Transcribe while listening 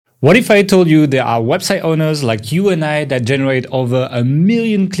What if I told you there are website owners like you and I that generate over 1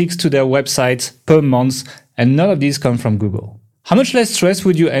 million clicks to their websites per month, and none of these come from Google? How much less stress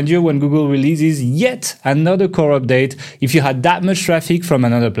would you endure when Google releases yet another core update if you had that much traffic from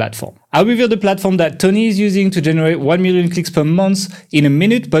another platform? I'll reveal the platform that Tony is using to generate 1 million clicks per month in a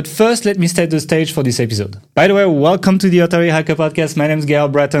minute, but first let me set the stage for this episode. By the way, welcome to the Authority Hacker podcast. My name is Gail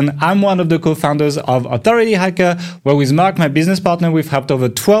Breton. I'm one of the co-founders of Authority Hacker, where with Mark, my business partner, we've helped over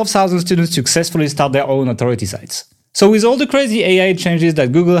 12,000 students successfully start their own authority sites. So with all the crazy AI changes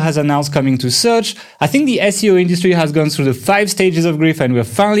that Google has announced coming to search, I think the SEO industry has gone through the 5 stages of grief and we're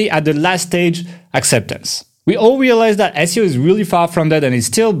finally at the last stage, acceptance. We all realize that SEO is really far from dead and is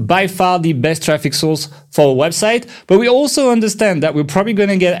still by far the best traffic source for a website, but we also understand that we're probably going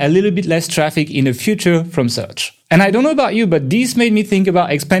to get a little bit less traffic in the future from search. And I don't know about you, but this made me think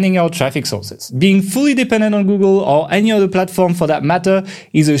about expanding our traffic sources. Being fully dependent on Google or any other platform for that matter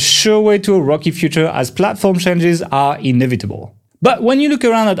is a sure way to a rocky future as platform changes are inevitable. But when you look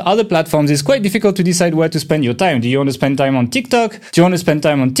around at other platforms, it's quite difficult to decide where to spend your time. Do you want to spend time on TikTok? Do you want to spend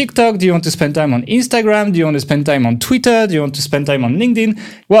time on TikTok? Do you want to spend time on Instagram? Do you want to spend time on Twitter? Do you want to spend time on LinkedIn?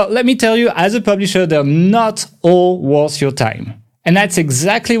 Well, let me tell you, as a publisher, they're not all worth your time. And that's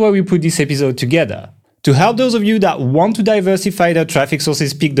exactly why we put this episode together. To help those of you that want to diversify their traffic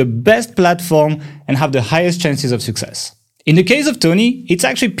sources pick the best platform and have the highest chances of success. In the case of Tony, it's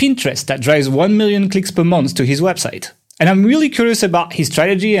actually Pinterest that drives 1 million clicks per month to his website. And I'm really curious about his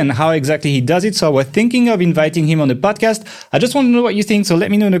strategy and how exactly he does it, so we're thinking of inviting him on the podcast. I just want to know what you think, so let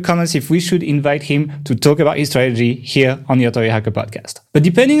me know in the comments if we should invite him to talk about his strategy here on the Authority Hacker podcast. But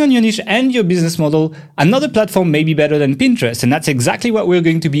depending on your niche and your business model, another platform may be better than Pinterest, and that's exactly what we're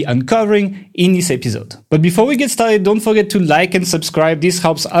going to be uncovering in this episode. But before we get started, don't forget to like and subscribe. This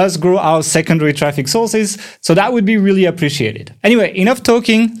helps us grow our secondary traffic sources, so that would be really appreciated. Anyway, enough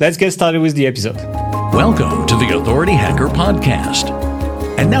talking, let's get started with the episode. Welcome to the Authority Hacker Podcast.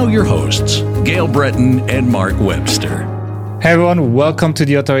 And now your hosts, Gail Breton and Mark Webster. Hey everyone, welcome to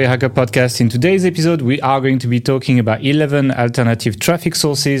the Authority Hacker Podcast. In today's episode, we are going to be talking about 11 alternative traffic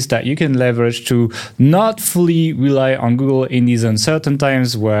sources that you can leverage to not fully rely on Google in these uncertain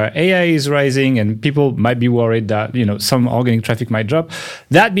times where AI is rising and people might be worried that, some organic traffic might drop.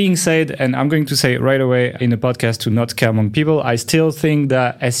 That being said, and I'm going to say it right away in the podcast to not scare among people, I still think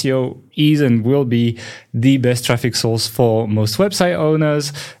that SEO is and will be the best traffic source for most website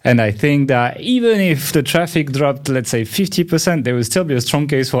owners. And I think that even if the traffic dropped, let's say 50%, there will still be a strong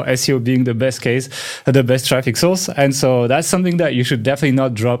case for SEO being the best the best traffic source. And so that's something that you should definitely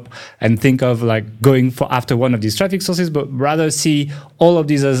not drop and think of like going for after one of these traffic sources, but rather see all of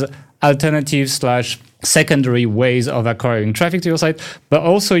these as alternatives / secondary ways of acquiring traffic to your site, but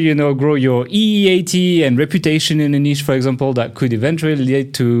also, grow your EEAT and reputation in a niche, for example, that could eventually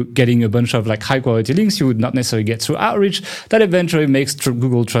lead to getting a bunch of high quality links you would not necessarily get through outreach that eventually makes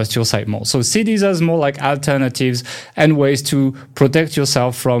Google trust your site more. So see these as more like alternatives and ways to protect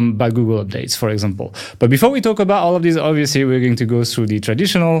yourself from bad Google updates, for example. But before we talk about all of these, obviously, we're going to go through the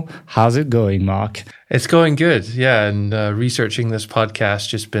traditional, how's it going, Mark? It's going good, yeah. And researching this podcast,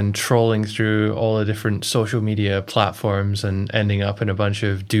 just been trolling through all the different social media platforms and ending up in a bunch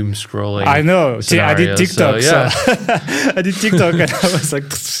of doom scrolling. I know. I did TikTok. So, yeah. I did TikTok, and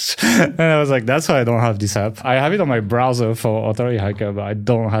I was like, that's why I don't have this app. I have it on my browser for Authority Hacker, but I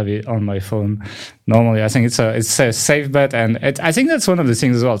don't have it on my phone. Normally, I think it's a safe bet, and I think that's one of the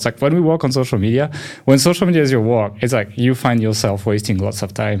things as well. It's like when we work on social media, when social media is your work, it's like you find yourself wasting lots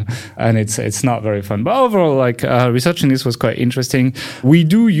of time, and it's not very fun. But overall, researching this was quite interesting. We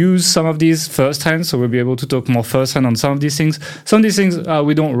do use some of these firsthand, so we'll be able to talk more firsthand on some of these things. Some of these things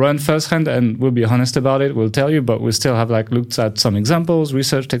we don't run firsthand, and we'll be honest about it. We'll tell you, but we still have looked at some examples,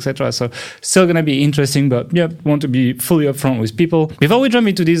 researched, etc. So still gonna be interesting, but yeah, want to be fully upfront with people. Before we jump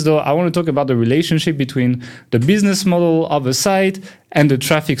into this, though, I want to talk about the relationship between the business model of a site and the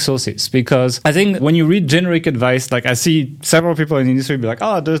traffic sources, because I think when you read generic advice, I see several people in the industry be like,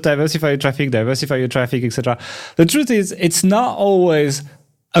 oh, just diversify your traffic, etc. The truth is, it's not always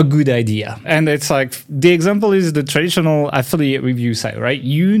a good idea. And it's the example is the traditional affiliate review site, right?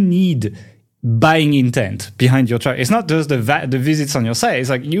 You need buying intent behind your traffic. It's not just the visits on your site. It's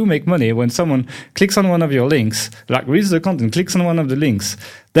you make money when someone clicks on one of your links, reads the content, clicks on one of the links,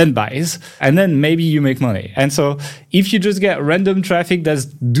 then buys, and then maybe you make money. And so if you just get random traffic that's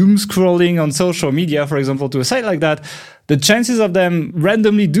doom scrolling on social media, for example, to a site like that, the chances of them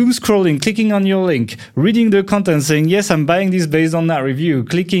randomly doom scrolling, clicking on your link, reading the content, saying, yes, I'm buying this based on that review,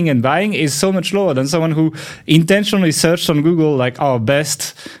 clicking and buying is so much lower than someone who intentionally searched on Google, like,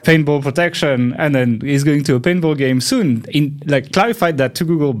 best paintball protection, and then is going to a paintball game soon, clarified that to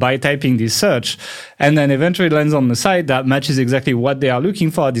Google by typing this search, and then eventually lands on the site that matches exactly what they are looking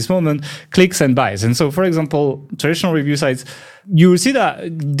for at this moment, clicks and buys. And so, for example, traditional review sites, you will see that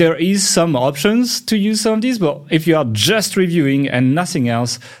there is some options to use some of these, but if you are just reviewing and nothing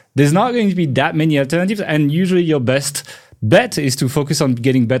else, there's not going to be that many alternatives. And usually your best bet is to focus on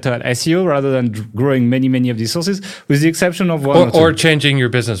getting better at SEO rather than growing many of these sources, with the exception of one or changing your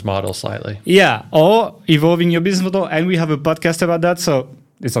business model slightly. Yeah, or evolving your business model. And we have a podcast about that. So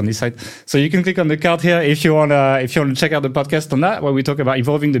it's on this site. So you can click on the card here if you want to check out the podcast on that, where we talk about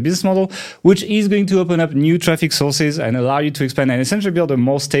evolving the business model, which is going to open up new traffic sources and allow you to expand and essentially build a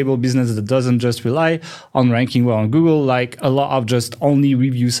more stable business that doesn't just rely on ranking well on Google, like a lot of just only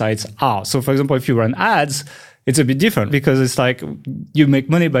review sites are. So for example, if you run ads, it's a bit different because it's like you make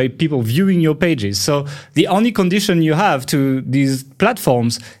money by people viewing your pages. So the only condition you have to these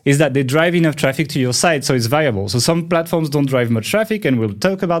platforms is that they drive enough traffic to your site so it's viable. So some platforms don't drive much traffic, and we'll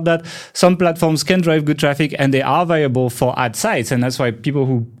talk about that. Some platforms can drive good traffic and they are viable for ad sites. And that's why people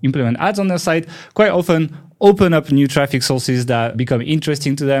who implement ads on their site quite often open up new traffic sources that become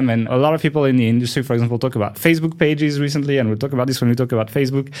interesting to them. And a lot of people in the industry, for example, talk about Facebook pages recently, and we'll talk about this when we talk about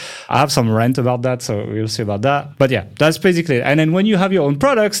Facebook. I have some rant about that, so we'll see about that. But yeah, that's basically it. And then when you have your own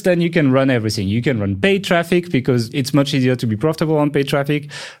products, then you can run everything. You can run paid traffic because it's much easier to be profitable on paid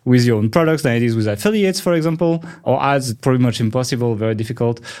traffic with your own products than it is with affiliates, for example, or ads. Pretty much impossible, very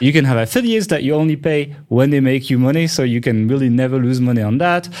difficult. You can have affiliates that you only pay when they make you money, so you can really never lose money on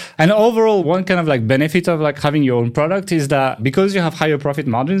that. And overall, one kind of like benefit of like having your own product is that because you have higher profit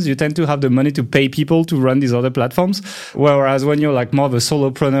margins, you tend to have the money to pay people to run these other platforms. Whereas when you're like more of a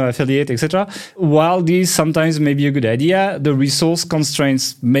solopreneur, affiliate, etc., while these sometimes may be a good idea, the resource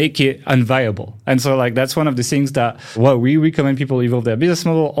constraints make it unviable. And so like that's one of the things that we recommend people evolve their business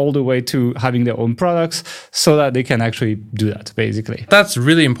model all the way to having their own products so that they can actually do that, basically. That's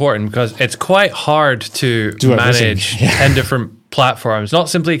really important because it's quite hard to manage 10 different platforms. Not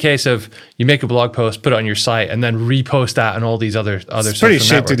simply a case of you make a blog post, put it on your site, and then repost that on all these other social pretty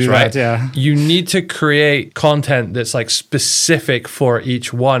shit networks, to do right? that, yeah. You need to create content that's like specific for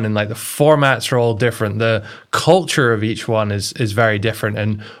each one, and like the formats are all different. The culture of each one is very different,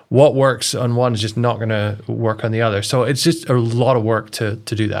 and what works on one is just not going to work on the other. So it's just a lot of work to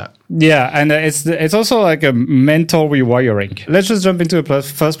do that. Yeah, and it's also like a mental rewiring. Let's just jump into the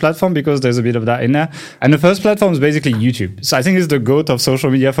first platform because there's a bit of that in there. And the first platform is basically YouTube. So I think it's the GOAT of social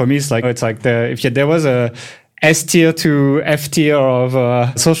media for me. It's like if there was a S tier to F tier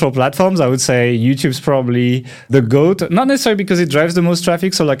of social platforms, I would say YouTube's probably the GOAT. Not necessarily because it drives the most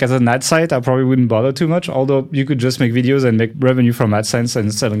traffic. So like as an ad site, I probably wouldn't bother too much. Although you could just make videos and make revenue from AdSense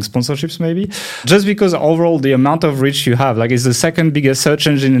and selling sponsorships maybe. Just because overall the amount of reach you have, like it's the second biggest search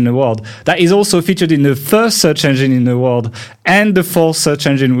engine in the world. That is also featured in the first search engine in the world and the fourth search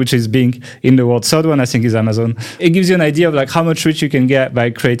engine, which is Bing in the world. Third one, I think, is Amazon. It gives you an idea of like how much reach you can get by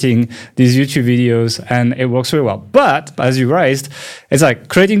creating these YouTube videos, and it works very well. But as you raised, it's like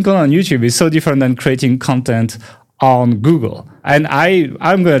creating content on YouTube is so different than creating content on Google. And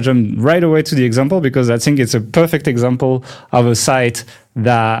I'm going to jump right away to the example because I think it's a perfect example of a site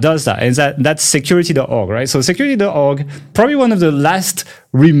that does that. And that's security.org, right? So security.org, probably one of the last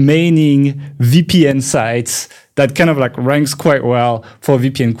remaining VPN sites that kind of like ranks quite well for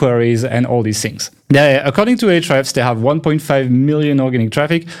VPN queries and all these things. According to Ahrefs, they have 1.5 million organic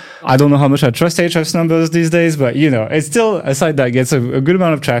traffic. I don't know how much I trust Ahrefs numbers these days, but it's still a site that gets a good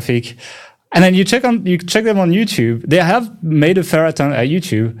amount of traffic. And then you check them on YouTube. They have made a fair attempt at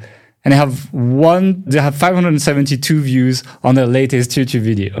YouTube, and they have 572 views on their latest YouTube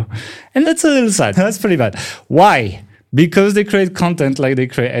video. And that's a little sad. That's pretty bad. Why? Because they create content like they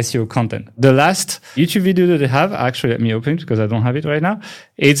create SEO content. The last YouTube video that they have, actually, let me open it because I don't have it right now.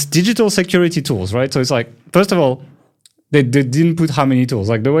 It's digital security tools, right? So it's like, first of all, they didn't put how many tools.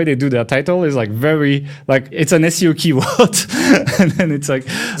 Like the way they do their title is like very, like it's an SEO keyword. And then it's like,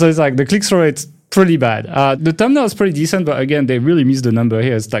 so it's like the click-through rate's pretty bad. The thumbnail is pretty decent, but again, they really missed the number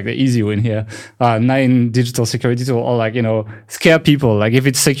here. It's like the easy win here. 9 digital security tool, or like, scare people. Like if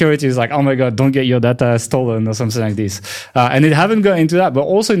it's security, it's like, oh my God, don't get your data stolen or something like this. And they haven't got into that, but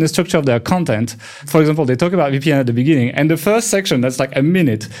also in the structure of their content. For example, they talk about VPN at the beginning, and the first section, that's like a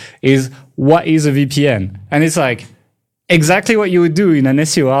minute, is what is a VPN? And it's like, exactly what you would do in an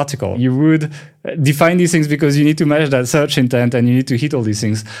SEO article. You would define these things because you need to match that search intent and you need to hit all these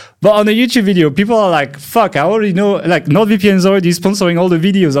things. But on a YouTube video, people are like, fuck, I already know, like NordVPN is already sponsoring all the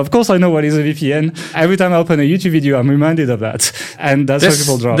videos. Of course I know what is a VPN. Every time I open a YouTube video, I'm reminded of that. And that's why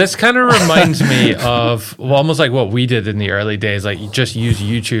people drop. This kind of reminds me of almost like what we did in the early days. Like you just use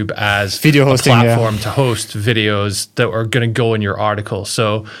YouTube as video hosting, a platform to host videos that are going to go in your article.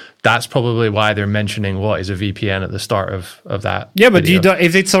 So that's probably why they're mentioning what is a VPN at the start of that. Yeah, but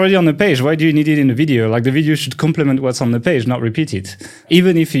if it's already on the page, why do you need it in the video? Like the video should complement what's on the page, not repeat it.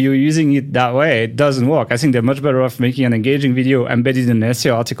 Even if you're using it that way, it doesn't work. I think they're much better off making an engaging video embedded in an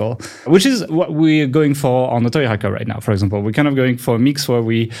SEO article, which is what we're going for on Authority Hacker right now, for example. We're kind of going for a mix where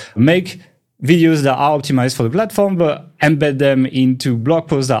we make videos that are optimized for the platform, but embed them into blog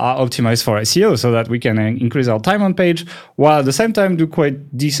posts that are optimized for SEO so that we can increase our time on page while at the same time do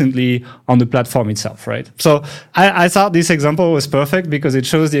quite decently on the platform itself, right? So I thought this example was perfect because it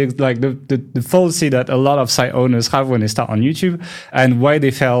shows the fallacy that a lot of site owners have when they start on YouTube and why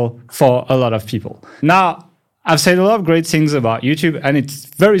they fail for a lot of people. Now, I've said a lot of great things about YouTube, and it's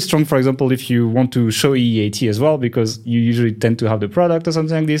very strong, for example, if you want to show EEAT as well, because you usually tend to have the product or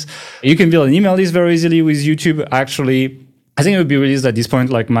something like this. You can build an email list very easily with YouTube. Actually, I think it would be released at this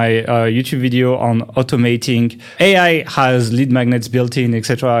point, like my YouTube video on automating AI has lead magnets built in,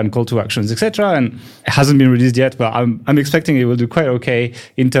 etc., and call to actions, etc. And it hasn't been released yet, but I'm expecting it will do quite okay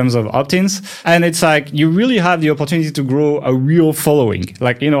in terms of opt-ins. And it's like you really have the opportunity to grow a real following.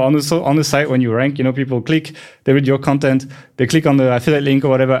 Like, you know, on the site when you rank, you know, people click, they read your content, they click on the affiliate link or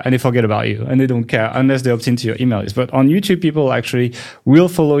whatever, and they forget about you, and they don't care unless they opt into your email list. But on YouTube, people actually will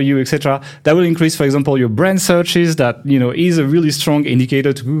follow you, etc. That will increase, for example, your brand searches. That, you know, is a really strong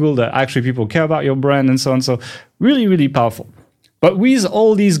indicator to Google that actually people care about your brand and so on. So really, really powerful. But with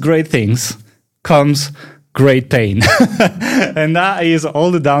all these great things comes great pain. And that is all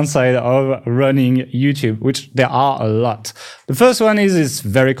the downside of running YouTube, which there are a lot. The first one is it's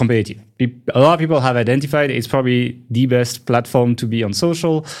very competitive. A lot of people have identified it's probably the best platform to be on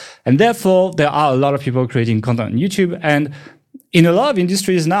social. And therefore, there are a lot of people creating content on YouTube. And in a lot of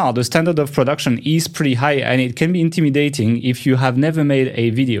industries now, the standard of production is pretty high, and it can be intimidating if you have never made a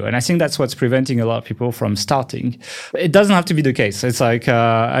video. And I think that's what's preventing a lot of people from starting. It doesn't have to be the case. It's like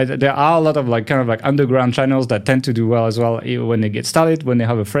there are a lot of like kind of like underground channels that tend to do well as well when they get started, when they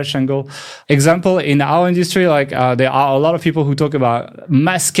have a fresh angle. Example, in our industry, like there are a lot of people who talk about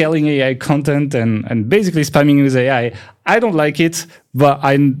mass scaling AI content and basically spamming with AI. I don't like it, but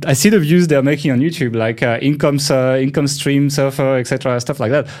I see the views they're making on YouTube, like income stream surfer, etc., stuff like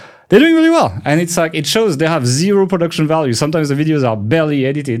that. They're doing really well, and it's like it shows they have zero production value. Sometimes the videos are barely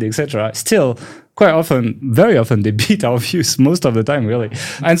edited, etc. Still, quite often, very often, they beat our views most of the time, really.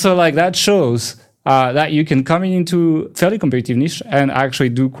 And so, like that shows that you can come into fairly competitive niche and actually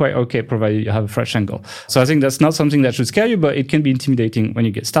do quite okay, provided you have a fresh angle. So I think that's not something that should scare you, but it can be intimidating when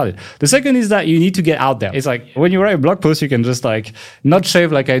you get started. The second is that you need to get out there. It's like when you write a blog post, you can just like not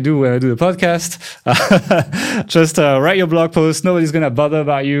shave like I do when I do the podcast. Just write your blog post. Nobody's going to bother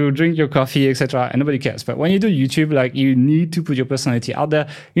about you. Drink your coffee, etc. And nobody cares. But when you do YouTube, like you need to put your personality out there.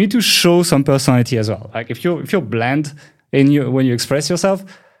 You need to show some personality as well. Like if you're bland when you express yourself,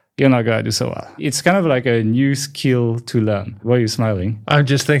 you're not going to do so well. It's kind of like a new skill to learn. Why are you smiling? I'm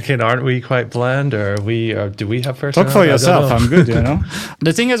just thinking, aren't we quite bland, or do we have personality? Talk for yourself. I'm good, you know?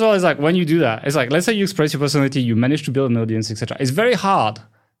 The thing as well is like when you do that, it's like, let's say you express your personality, you manage to build an audience, etc. It's very hard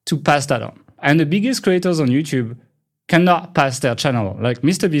to pass that on. And the biggest creators on YouTube cannot pass their channel. Like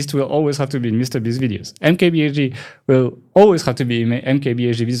MrBeast will always have to be in MrBeast videos. MKBHD will always have to be in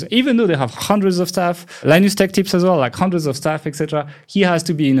MKBHD videos, even though they have hundreds of staff. Linus Tech Tips as well, like hundreds of staff, etc. He has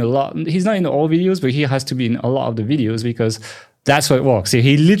to be in a lot. He's not in all videos, but he has to be in a lot of the videos because that's what it works.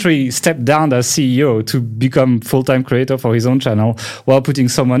 He literally stepped down as CEO to become full-time creator for his own channel while putting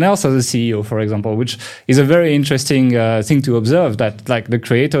someone else as a CEO, for example, which is a very interesting thing to observe, that like the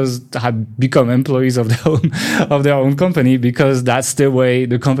creators have become employees of their own company because that's the way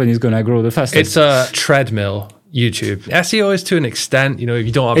the company is going to grow the fastest. It's a treadmill. YouTube. SEO is to an extent, you know, if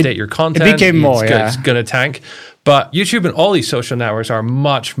you don't update your content, it became more, it's going to tank. But YouTube and all these social networks are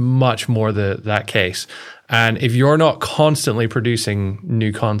much, much more that case. And if you're not constantly producing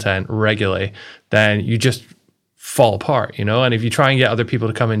new content regularly, then you just fall apart, you know? And if you try and get other people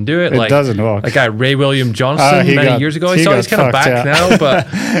to come and do it, it doesn't work. Like guy Ray William Johnson many years ago, he's kind of back now, but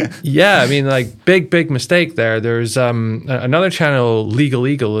yeah, I mean, like big mistake there. There's another channel, Legal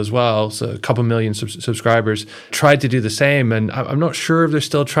Eagle as well, so a couple million subscribers, tried to do the same, and I'm not sure if they're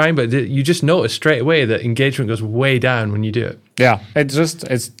still trying, but you just notice straight away that engagement goes way down when you do it. Yeah,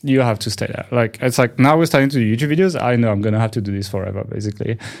 it's you have to stay there. Like it's like now we're starting to do YouTube videos. I know I'm gonna have to do this forever.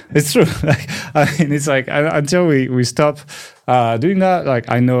 Basically, it's true. Like I mean, it's like until we stop doing that. Like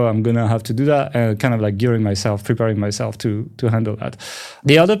I know I'm gonna have to do that, and kind of like preparing myself to handle that.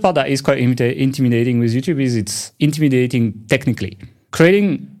 The other part that is quite intimidating with YouTube is it's intimidating technically.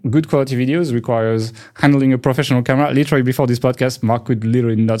 Creating good quality videos requires handling a professional camera. Literally before this podcast, Mark could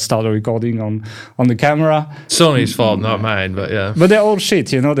literally not start a recording on the camera. Sony's fault, not mine, but yeah. But they're all shit,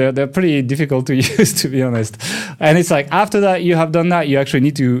 they're pretty difficult to use, to be honest. And it's like after that, you have done that, you actually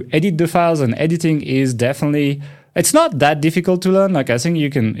need to edit the files, and editing is definitely... It's not that difficult to learn. Like I think you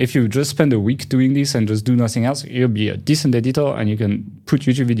can, if you just spend a week doing this and just do nothing else, you'll be a decent editor and you can put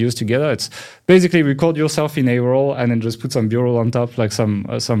YouTube videos together. It's basically record yourself in A-roll and then just put some B-roll on top, like some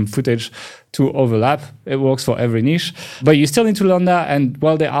footage to overlap. It works for every niche, but you still need to learn that. And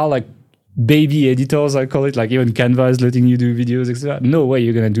while there are like baby editors, I call it, like even Canva is letting you do videos, etc. No way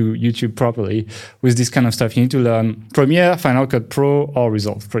you're going to do YouTube properly with this kind of stuff. You need to learn Premiere, Final Cut Pro, or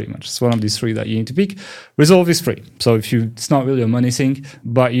Resolve, pretty much. It's one of these three that you need to pick. Resolve is free. So it's not really a money thing,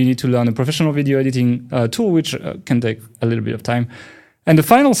 but you need to learn a professional video editing tool, which can take a little bit of time. And the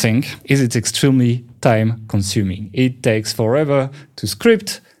final thing is it's extremely time consuming. It takes forever to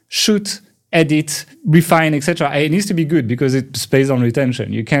script, shoot, edit, refine, etc. It needs to be good because it's based on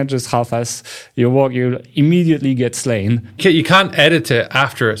retention. You can't just half-ass your work. You'll immediately get slain. You can't edit it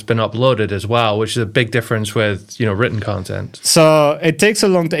after it's been uploaded as well, which is a big difference with written content. So it takes a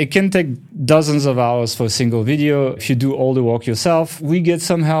long time. It can take dozens of hours for a single video if you do all the work yourself. We get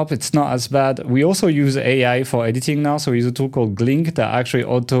some help. It's not as bad. We also use AI for editing now. So we use a tool called Glink that actually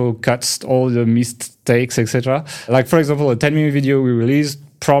auto cuts all the mistakes, etc. Like for example, a 10-minute video we released,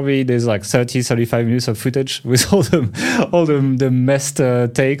 probably there's like 35 minutes of footage with all the messed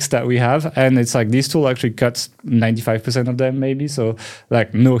takes that we have. And it's like this tool actually cuts 95% of them maybe. So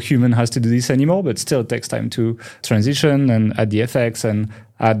like no human has to do this anymore, but still it takes time to transition and add the effects and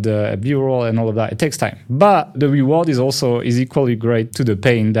add the B-roll and all of that. It takes time. But the reward is equally great to the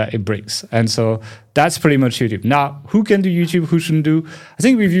pain that it brings. And so that's pretty much YouTube. Now, who can do YouTube? Who shouldn't do? I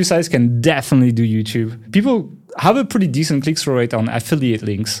think review sites can definitely do YouTube. People have a pretty decent click-through rate on affiliate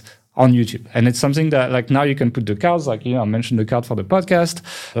links on YouTube. And it's something that like now you can put the cards, like, I mentioned the card for the podcast.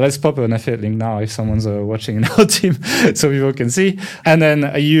 Let's pop an affiliate link now if someone's watching in our team so people can see. And then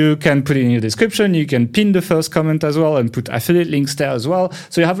you can put it in your description. You can pin the first comment as well and put affiliate links there as well.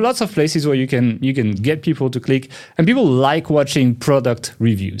 So you have lots of places where you can get people to click, and people like watching product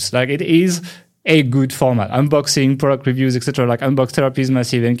reviews. Like it is a good format. Unboxing, product reviews, etc. Like Unbox Therapy is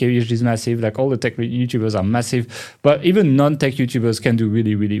massive, NKVHD is massive, like all the tech YouTubers are massive, but even non-tech YouTubers can do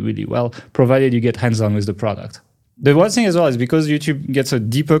really, really, really well, provided you get hands-on with the product. The one thing as well is because YouTube gets a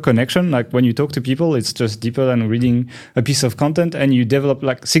deeper connection, like when you talk to people, it's just deeper than reading a piece of content, and you develop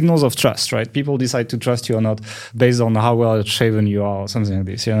like signals of trust, right? People decide to trust you or not based on how well shaven you are or something like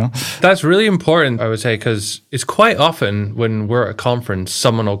this, That's really important, I would say, because it's quite often when we're at a conference,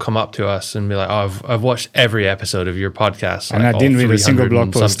 someone will come up to us and be like, oh, I've watched every episode of your podcast. And I didn't read a single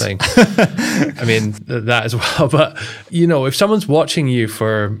blog post. I mean, that as well. But, if someone's watching you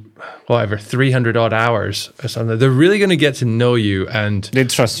for whatever, 300 odd hours or something, they're really going to get to know you, and they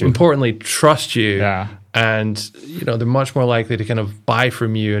trust you. Importantly, trust you. Yeah. And, they're much more likely to kind of buy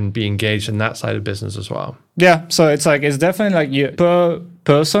from you and be engaged in that side of business as well. Yeah. So it's definitely like per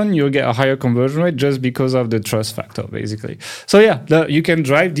person, you'll get a higher conversion rate just because of the trust factor, basically. So yeah, you can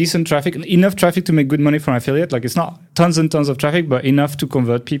drive decent traffic, enough traffic to make good money from affiliate. Like it's not tons and tons of traffic, but enough to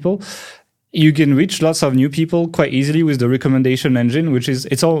convert people. You can reach lots of new people quite easily with the recommendation engine,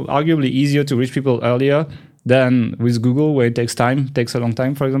 it's all arguably easier to reach people earlier than with Google, where it takes a long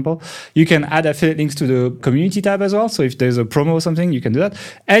time, for example. You can add affiliate links to the community tab as well. So if there's a promo or something, you can do that.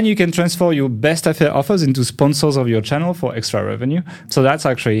 And you can transfer your best affiliate offers into sponsors of your channel for extra revenue. So that's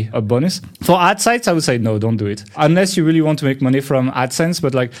actually a bonus. For ad sites, I would say no, don't do it. Unless you really want to make money from AdSense,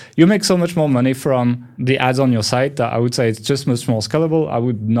 but like you make so much more money from the ads on your site that I would say it's just much more scalable. I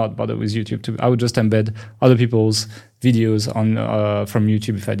would not bother with YouTube. I would just embed other people's videos on from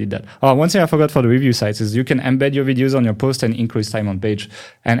YouTube if I did that. One thing I forgot for the review sites is you can embed your videos on your post and increase time on page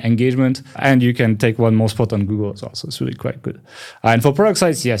and engagement, and you can take one more spot on Google as well. So it's really quite good. And for product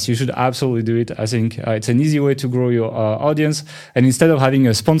sites, yes, you should absolutely do it. I think it's an easy way to grow your audience. And instead of having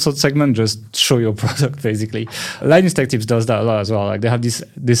a sponsored segment, just show your product basically. Linus Tech Tips does that a lot as well. Like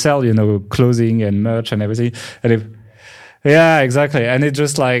they sell, clothing and merch and everything. And yeah, exactly. And they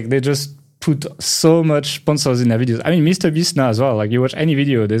just put so much sponsors in their videos. I mean, Mr. Beast now as well. Like, you watch any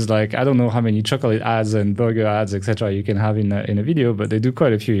video, there's like, I don't know how many chocolate ads and burger ads, etc. you can have in a video, but they do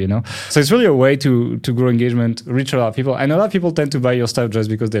quite a few, you know. So it's really a way to grow engagement, reach a lot of people. And a lot of people tend to buy your stuff just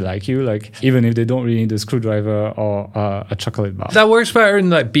because they like you, like even if they don't really need a screwdriver or a chocolate bar. That works better in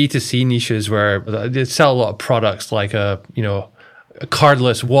like B2C niches where they sell a lot of products like a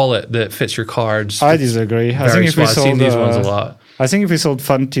cardless wallet that fits your cards. I disagree. I think if we I've seen sold these ones a lot. I think if we sold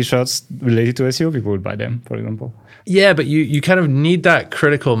fun t-shirts related to SEO, people would buy them, for example. Yeah, but you kind of need that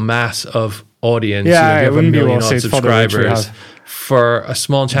critical mass of audience. Yeah, you it wouldn't be million worth it subscribers. For a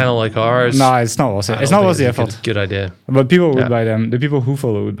small channel like ours, no, it's not worth it. It's not worth the effort. Good idea. But people would buy them. The people who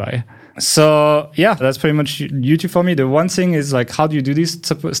follow would buy. So yeah, that's pretty much YouTube for me. The one thing is like, how do you do this?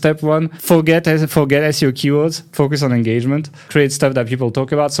 Step one, forget SEO keywords, focus on engagement, create stuff that people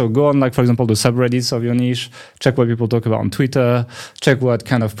talk about. So go on, like, for example, the subreddits of your niche, check what people talk about on Twitter, check what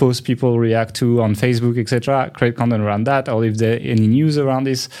kind of posts people react to on Facebook, etc. Create content around that, or if there any news around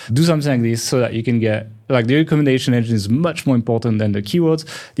this, do something like this so that you can get, like, the recommendation engine is much more important than the keywords.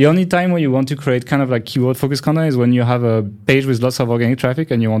 The only time when you want to create kind of like keyword focused content is when you have a page with lots of organic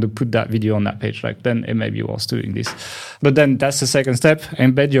traffic and you want to put that video on that page. Like, then it may be worth doing this. But then that's the second step.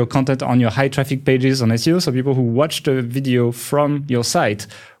 Embed your content on your high traffic pages on SEO. So people who watch the video from your site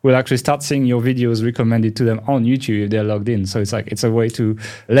will actually start seeing your videos recommended to them on YouTube if they're logged in. So it's a way to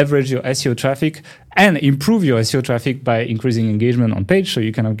leverage your SEO traffic and improve your SEO traffic by increasing engagement on page. So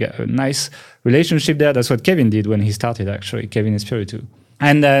you kind of get a nice relationship there. That's what Kevin did when he started, actually. Kevin Espiritu.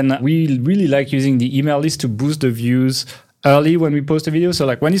 And then we really like using the email list to boost the views early when we post a video. So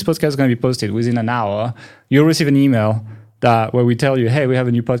like, when this podcast is going to be posted, within an hour, you'll receive an email where we tell you, hey, we have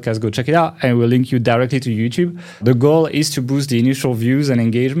a new podcast, go check it out, and we'll link you directly to YouTube. The goal is to boost the initial views and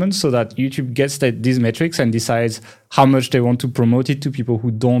engagement so that YouTube gets these metrics and decides how much they want to promote it to people who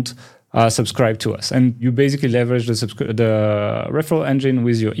don't subscribe to us. And you basically leverage the referral engine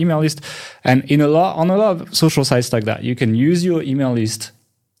with your email list. And on a lot of social sites like that, you can use your email list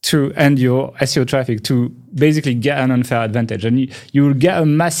and your SEO traffic to basically get an unfair advantage. And you will get a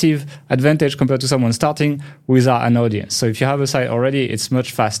massive advantage compared to someone starting without an audience. So if you have a site already, it's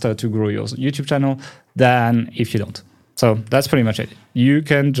much faster to grow your YouTube channel than if you don't. So that's pretty much it. You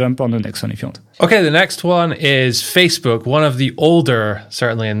can jump on the next one if you want. Okay, the next one is Facebook, one of the older,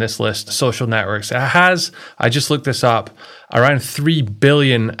 certainly in this list, social networks. It has, I just looked this up, around 3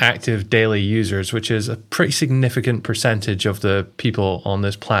 billion active daily users, which is a pretty significant percentage of the people on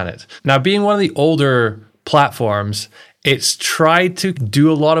this planet. Now, being one of the older platforms, it's tried to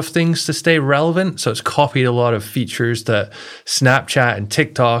do a lot of things to stay relevant. So it's copied a lot of features that Snapchat and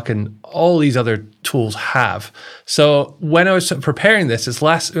TikTok and all these other tools have. So when I was preparing this, with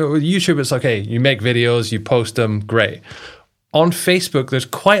YouTube, it's like, hey, you make videos, you post them, great. On Facebook, there's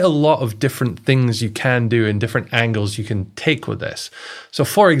quite a lot of different things you can do and different angles you can take with this. So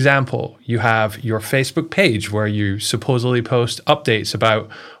for example, you have your Facebook page where you supposedly post updates about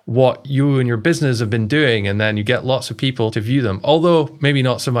what you and your business have been doing, and then you get lots of people to view them, although maybe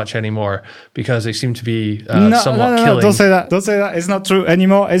not so much anymore because they seem to be somewhat killing. Don't say that. It's not true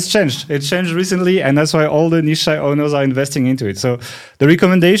anymore. It's changed recently, and that's why all the niche site owners are investing into it. So the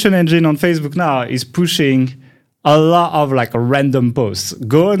recommendation engine on Facebook now is pushing a lot of like random posts.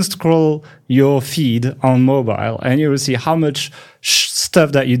 Go and scroll your feed on mobile and you will see how much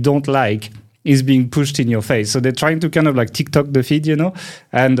stuff that you don't like is being pushed in your face. So they're trying to kind of like TikTok the feed,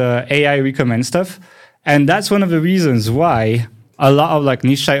 and AI recommend stuff. And that's one of the reasons why a lot of like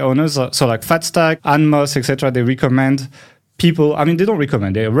niche site owners, so like Fatstack, Anmos, etc., they recommend people, I mean, they don't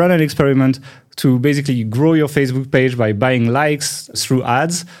recommend, they run an experiment to basically grow your Facebook page by buying likes through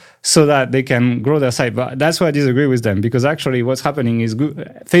ads, so that they can grow their site. But that's why I disagree with them, because actually what's happening is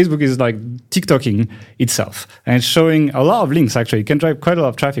Facebook is like TikToking itself. And it's showing a lot of links, actually. It can drive quite a lot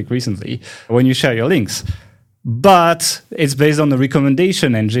of traffic recently when you share your links. But it's based on the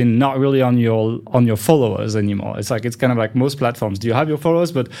recommendation engine, not really on your followers anymore. It's kind of like most platforms. Do you have your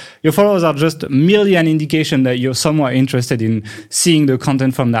followers? But your followers are just merely an indication that you're somewhat interested in seeing the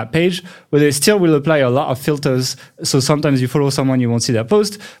content from that page, but they still will apply a lot of filters. So sometimes you follow someone, you won't see their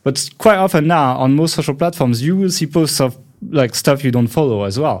post. But quite often now, on most social platforms, you will see posts of like stuff you don't follow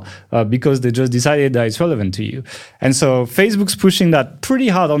as well, because they just decided that it's relevant to you. And so Facebook's pushing that pretty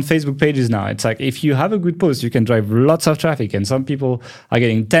hard on Facebook pages now. It's like, if you have a good post, you can drive lots of traffic, and some people are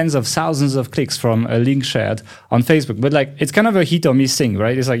getting tens of thousands of clicks from a link shared on Facebook. But like, it's kind of a hit or miss thing,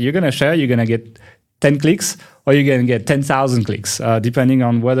 right? It's like, you're going to share, you're going to get 10 clicks, or you're going to get 10,000 clicks, depending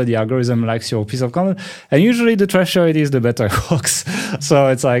on whether the algorithm likes your piece of content. And usually the trashier it is, the better it works. So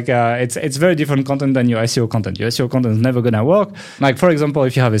it's like, it's very different content than your SEO content. Your SEO content is never going to work. Like, for example,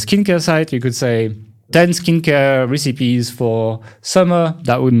 if you have a skincare site, you could say 10 skincare recipes for summer,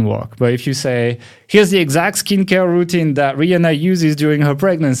 that wouldn't work. But if you say, here's the exact skincare routine that Rihanna uses during her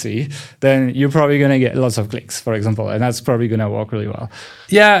pregnancy, then you're probably going to get lots of clicks, for example. And that's probably going to work really well.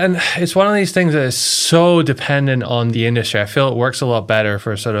 Yeah, and it's one of these things that is so dependent on the industry. I feel it works a lot better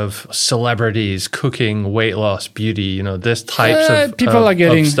for sort of celebrities, cooking, weight loss, beauty, this types of people are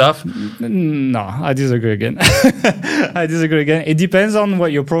getting stuff. No, I disagree again. I disagree again. It depends on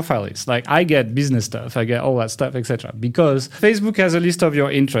what your profile is. Like, I get business stuff, I get all that stuff, etc. Because Facebook has a list of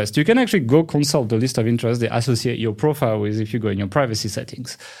your interests. You can actually go consult the list of interests they associate your profile with if you go in your privacy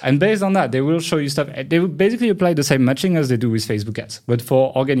settings. And based on that, they will show you stuff. They will basically apply the same matching as they do with Facebook ads, but for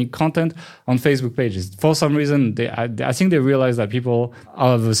organic content on Facebook pages. For some reason, I think they realize that people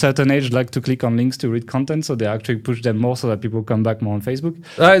of a certain age like to click on links to read content, so they actually push them more so that people come back more on Facebook.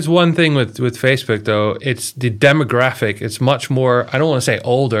 That is one thing with Facebook, though. It's the demographic. It's much more, I don't want to say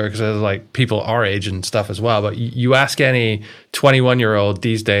older, because there's like people our age and stuff as well, but you ask any 21-year-old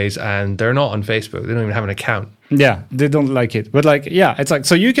these days and they're not on Facebook. They don't even have an account. Yeah, they don't like it. But like, yeah, it's like,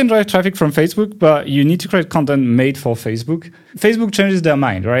 so you can drive traffic from Facebook, but you need to create content made for Facebook. Facebook changes their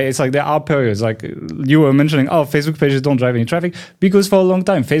mind, right? It's like there are periods, like you were mentioning, Facebook pages don't drive any traffic, because for a long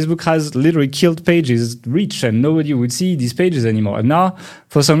time, Facebook has literally killed pages reach and nobody would see these pages anymore. And now,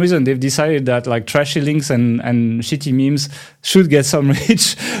 for some reason, they've decided that like trashy links and shitty memes should get some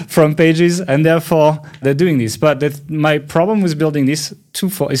reach from pages, and therefore they're doing this. But my problem with building this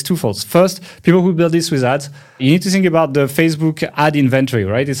is twofold. First, people who build this with ads, you need to think about the Facebook ad inventory,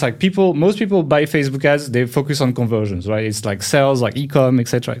 right? It's like most people buy Facebook ads, they focus on conversions, right? It's like sales, like e-com,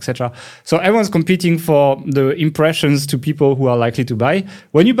 etc., etc. So everyone's competing for the impressions to people who are likely to buy.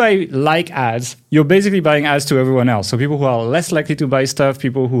 When you buy like ads, you're basically buying ads to everyone else. So people who are less likely to buy stuff,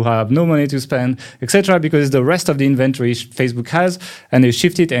 people who have no money to spend, etc., because the rest of the inventory Facebook has, and they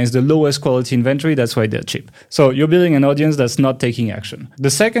shift it, and it's the lowest quality inventory. That's why they're cheap. So you're building an audience that's not taking action.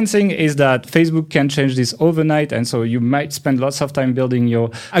 The second thing is that Facebook can change this overnight, and so you might spend lots of time building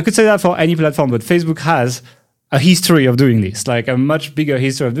I could say that for any platform, but Facebook has a history of doing this, like a much bigger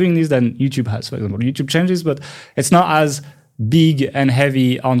history of doing this than YouTube has, for example. YouTube changes, but it's not as big and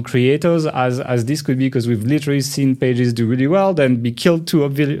heavy on creators as this could be, because we've literally seen pages do really well, then be killed to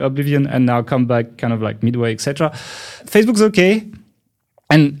oblivion, and now come back kind of like midway, etc. Facebook's okay.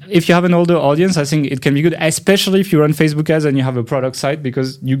 And if you have an older audience, I think it can be good, especially if you run Facebook ads and you have a product site,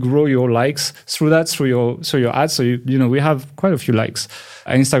 because you grow your likes through that, through your ads. So we have quite a few likes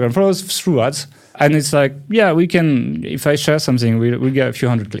and Instagram follows through ads. And it's like, yeah, we can, if I share something, we get a few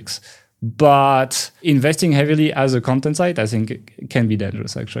hundred clicks. But investing heavily as a content site, I think it can be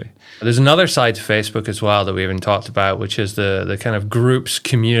dangerous, actually. There's another side to Facebook as well that we haven't talked about, which is the kind of groups,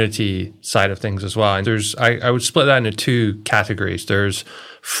 community side of things as well. And I would split that into two categories. There's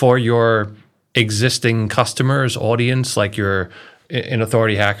for your existing customers, audience, like in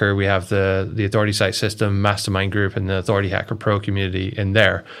Authority Hacker, we have the Authority Site System Mastermind Group and the Authority Hacker Pro community in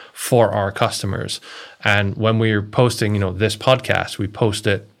there for our customers. And when we're posting, this podcast, we post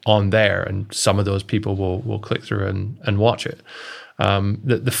it on there, and some of those people will click through and watch it.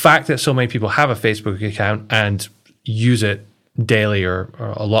 The fact that so many people have a Facebook account and use it daily or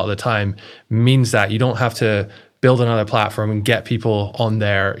a lot of the time means that you don't have to build another platform and get people on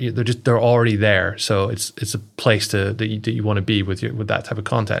there. They're already there. So it's a place that you want to be with that type of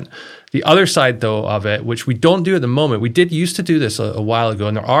content. The other side though of it, which we don't do at the moment, we did used to do this a while ago,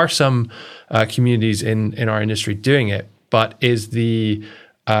 and there are some communities in our industry doing it, but is the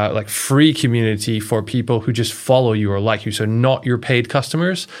like free community for people who just follow you or like you, so not your paid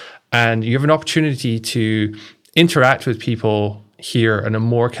customers, and you have an opportunity to interact with people here in a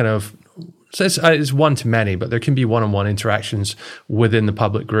more kind of, so it's one-to-many, but there can be one-on-one interactions within the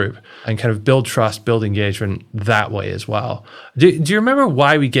public group and kind of build trust, build engagement that way as well. Do you remember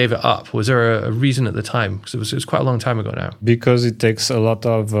why we gave it up? Was there a reason at the time? Because it was quite a long time ago now. Because it takes a lot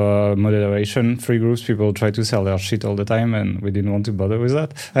of moderation. Free groups, people try to sell their shit all the time, and we didn't want to bother with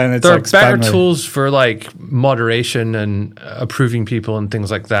that. And it's there are better tools for like moderation and approving people and things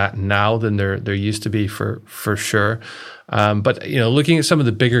like that now than there used to be for sure. But looking at some of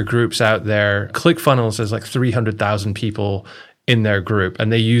the bigger groups out there, ClickFunnels has like 300,000 people in their group,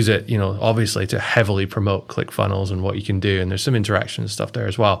 and they use it, obviously to heavily promote ClickFunnels and what you can do. And there's some interaction and stuff there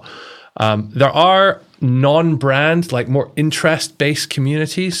as well. There are non-brand, like more interest-based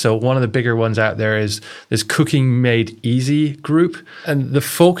communities. So one of the bigger ones out there is this Cooking Made Easy group. And the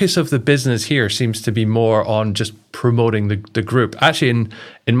focus of the business here seems to be more on just promoting the group. Actually,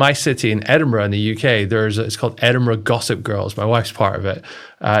 in my city, in Edinburgh, in the UK, it's called Edinburgh Gossip Girls. My wife's part of it.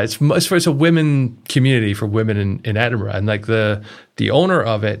 It's a women community for women in Edinburgh. And like the owner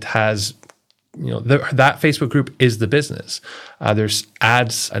of it has, that Facebook group is the business. There's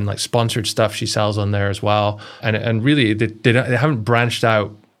ads and like sponsored stuff she sells on there as well. And really, they haven't branched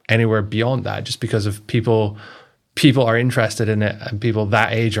out anywhere beyond that, just because of people are interested in it, and people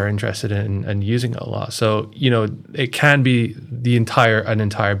that age are interested in and using it a lot. So, it can be an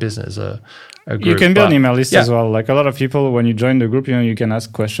entire business, a group. You can build an email list as well. Like a lot of people, when you join the group, you can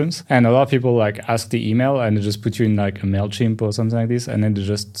ask questions. And a lot of people like ask the email and they just put you in like a MailChimp or something like this. And then they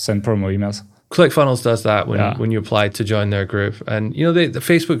just send promo emails. ClickFunnels does that when you apply to join their group. And, the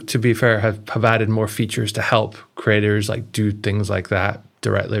Facebook, to be fair, have added more features to help creators like do things like that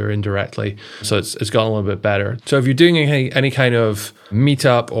directly or indirectly. So it's gotten a little bit better. So if you're doing any kind of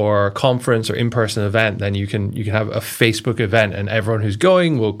meetup or conference or in-person event, then you can have a Facebook event and everyone who's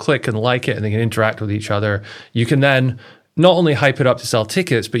going will click and like it and they can interact with each other. You can then not only hype it up to sell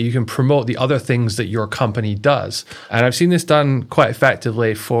tickets, but you can promote the other things that your company does. And I've seen this done quite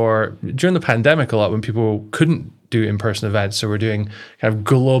effectively during the pandemic a lot, when people couldn't do in-person events. So we're doing kind of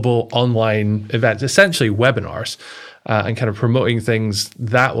global online events, essentially webinars, and kind of promoting things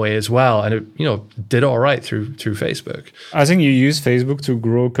that way as well. And it, did all right through Facebook. I think you use Facebook to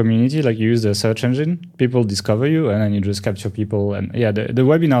grow community, like you use the search engine. People discover you and then you just capture people. And the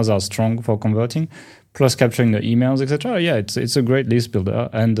webinars are strong for converting, plus capturing the emails, etc. Yeah, it's a great list builder.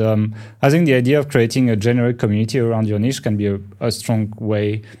 And I think the idea of creating a generic community around your niche can be a strong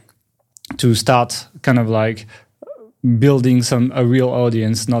way to start kind of like building a real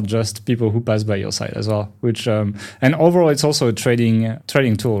audience, not just people who pass by your site as well. Which and overall, it's also a trading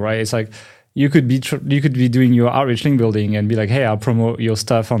tool, right? It's like you could be doing your outreach link building and be like, hey, I'll promote your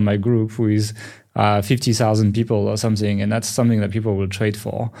stuff on my group with 50,000 people or something, and that's something that people will trade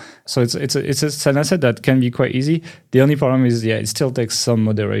for. So it's an asset that can be quite easy. The only problem is, it still takes some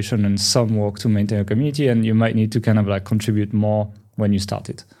moderation and some work to maintain a community, and you might need to kind of like contribute more when you start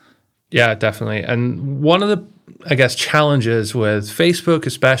it. Yeah, definitely. And one of the, I guess, challenges with Facebook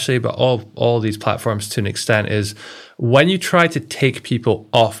especially, but all these platforms to an extent, is when you try to take people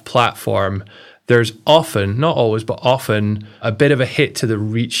off platform, there's often, not always, but often a bit of a hit to the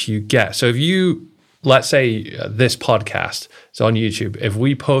reach you get. So if you, let's say this podcast is on YouTube, if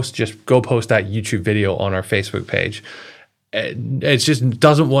we just go post that YouTube video on our Facebook page, it just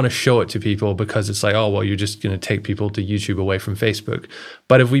doesn't want to show it to people because it's like, oh, well, you're just going to take people to YouTube away from Facebook.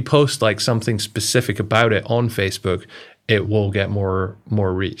 But if we post like something specific about it on Facebook, it will get more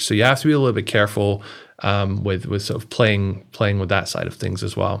reach. So you have to be a little bit careful with sort of playing with that side of things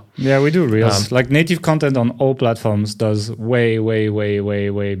as well. Yeah, we do Reels. Like native content on all platforms does way, way, way, way,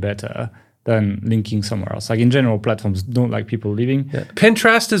 way better than linking somewhere else. Like in general, platforms don't like people leaving. Yeah.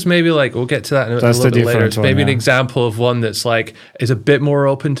 Pinterest is maybe like, we'll get to that in a little bit later. It's maybe an example of one that's like, is a bit more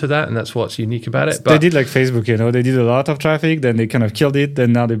open to that, and that's what's unique about it. But they did like Facebook, they did a lot of traffic, then they kind of killed it,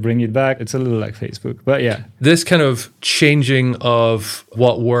 then now they bring it back. It's a little like Facebook, but yeah. This kind of changing of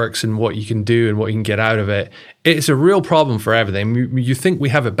what works and what you can do and what you can get out of it, it's a real problem for everything. You think we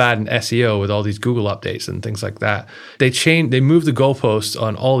have it bad in SEO with all these Google updates and things like that. They move the goalposts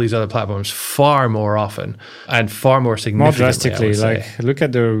on all these other platforms far more often and far more significantly. More drastically. Like look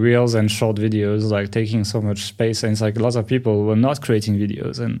at the Reels and short videos, like taking so much space. And it's like lots of people were not creating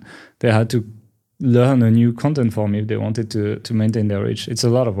videos and they had to learn a new content form if they wanted to maintain their reach. It's a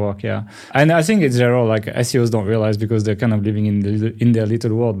lot of work, yeah. And I think it's general, like SEOs don't realize because they're kind of living in their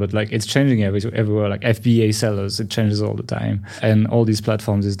little world, but like it's changing everywhere. Like FBA sellers, it changes all the time. And all these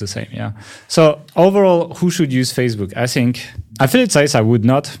platforms is the same, yeah. So overall, who should use Facebook? I think affiliate sites, I would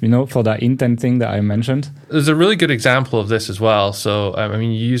not, for that intent thing that I mentioned. There's a really good example of this as well. So,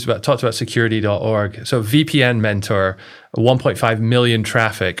 you talked about security.org. So VPN Mentor, 1.5 million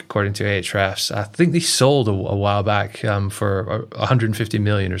traffic, according to Ahrefs. I think they sold a while back for 150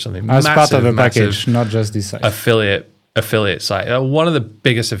 million or something. As part of a package, not just this site. Affiliate site. One of the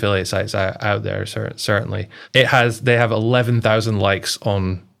biggest affiliate sites out there, certainly. They have 11,000 likes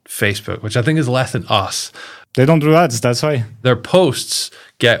on Facebook, which I think is less than us. They don't do ads, that's why. Their posts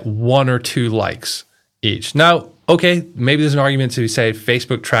get 1 or 2 likes each. Now, okay, maybe there's an argument to say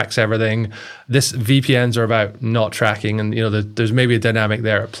Facebook tracks everything. This VPNs are about not tracking, and there's maybe a dynamic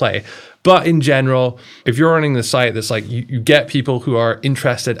there at play. But in general, if you're running the site that's like you get people who are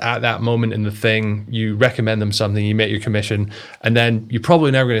interested at that moment in the thing, you recommend them something, you make your commission, and then you're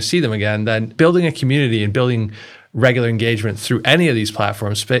probably never going to see them again, then building a community and building regular engagement through any of these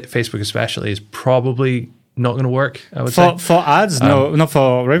platforms, Facebook especially, is probably not going to work, I would say. For ads, no.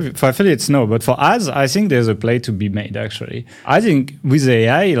 For affiliates, no. But for ads, I think there's a play to be made, actually. I think with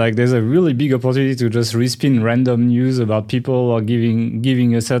AI, like there's a really big opportunity to just respin random news about people or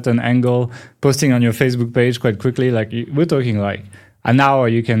giving a certain angle, posting on your Facebook page quite quickly. Like we're talking like an hour,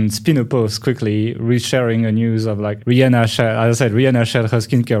 you can spin a post quickly, resharing a news of like Rihanna shared her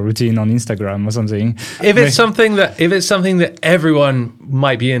skincare routine on Instagram or something. If it's something that everyone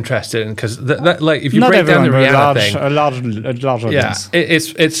might be interested in, because that like if you break down the Rihanna thing, a large audience. Yeah,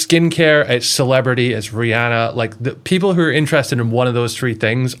 it's skincare, it's celebrity, it's Rihanna. Like the people who are interested in one of those three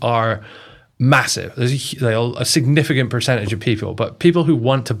things are massive. There's a significant percentage of people, but people who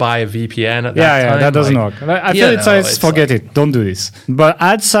want to buy a VPN at that time, that doesn't work. Affiliate sites, forget it. Don't do this. But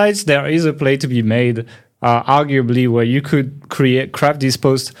ad sites, there is a play to be made, arguably, where you could craft this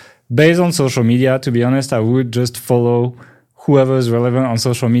post based on social media. To be honest, I would just follow whoever is relevant on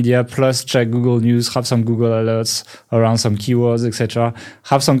social media, plus check Google News, have some Google alerts around some keywords, etc.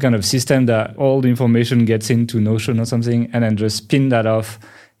 Have some kind of system that all the information gets into Notion or something, and then just spin that off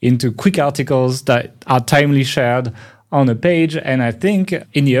into quick articles that are timely shared on a page. And I think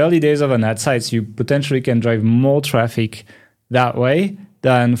in the early days of an ad sites, you potentially can drive more traffic that way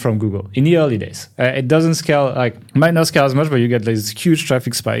than from Google in the early days. It doesn't scale, might not scale as much, but you get these huge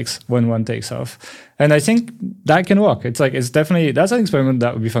traffic spikes when one takes off. And I think that can work. It's definitely, that's an experiment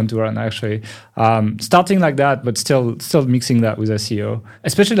that would be fun to run, actually. Starting like that, but still mixing that with SEO,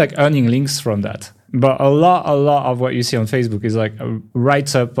 especially like earning links from that. But a lot of what you see on Facebook is like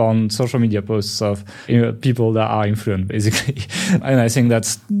writes up on social media posts of people that are influenced, basically. And I think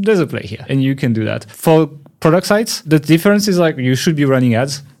there's a play here, and you can do that. For product sites, the difference is like you should be running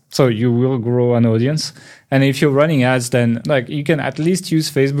ads, so you will grow an audience. And if you're running ads, then like you can at least use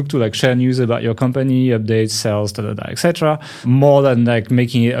Facebook to like share news about your company, updates, sales, etc. More than like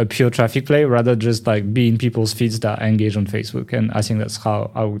making it a pure traffic play, rather just like be in people's feeds that engage on Facebook. And I think that's how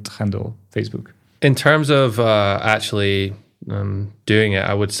I would handle Facebook. In terms of actually doing it,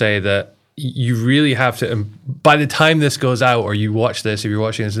 I would say that you really have to, by the time this goes out or you watch this, if you're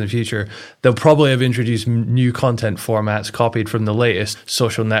watching this in the future, they'll probably have introduced new content formats copied from the latest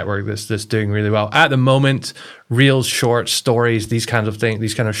social network that's doing really well. At the moment, Reels, Shorts, Stories, these kinds of things,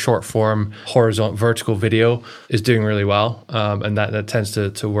 these kind of short form, horizontal, vertical video is doing really well. And that tends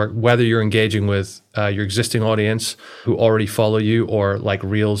to work, whether you're engaging with your existing audience who already follow you, or like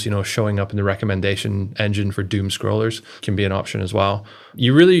Reels, showing up in the recommendation engine for doom scrollers can be an option as well.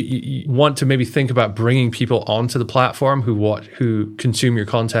 You really want to maybe think about bringing people onto the platform who consume your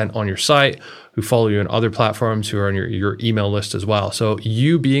content on your site, who follow you on other platforms, who are on your email list as well. So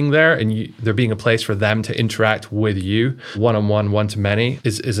you being there and there being a place for them to interact with you one-on-one, one-to-many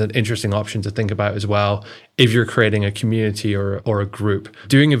is an interesting option to think about as well if you're creating a community or a group.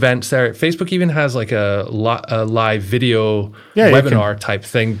 Doing events there, Facebook even has like a live video webinar type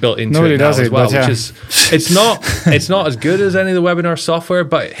thing built into it now as well, which is it's not as good as any of the webinar software,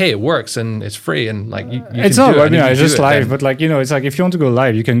 but hey, it works and it's free and like you it's can not do it. Webinar, it's just live, but like it's like if you want to go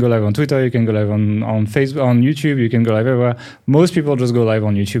live, you can go live on Twitter, you can go live on Facebook, on YouTube, you can go live everywhere. Most people just go live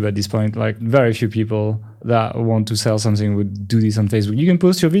on YouTube at this point. Like very few people that want to sell something would do this on Facebook. You can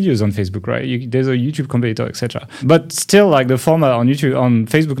post your videos on Facebook, right? There's a YouTube competitor, etc. But still, like the format on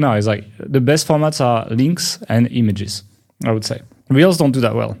Facebook now is like the best formats are links and images, I would say. Reels don't do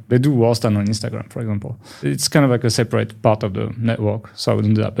that well. They do worse than on Instagram, for example. It's kind of like a separate part of the network, so I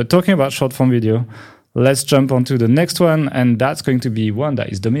wouldn't do that. But talking about short form video, let's jump on to the next one, and that's going to be one that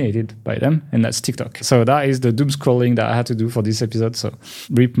is dominated by them, and that's TikTok. So that is the doom scrolling that I had to do for this episode, so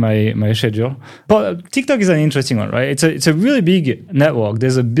rip my schedule. But TikTok is an interesting one, right? It's a really big network.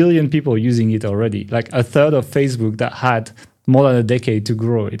 There's 1 billion people using it already, like a third of Facebook that had more than a decade to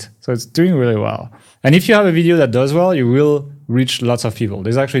grow it. So it's doing really well. And if you have a video that does well, you will reach lots of people.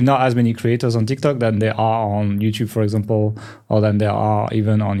 There's actually not as many creators on TikTok than there are on YouTube, for example, or than there are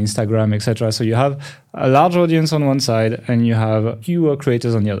even on Instagram, etc. So you have a large audience on one side and you have fewer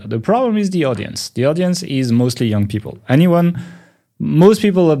creators on the other. The problem is the audience. The audience is mostly young people. Most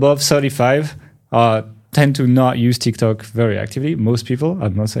people above 35 are tend to not use TikTok very actively. Most people,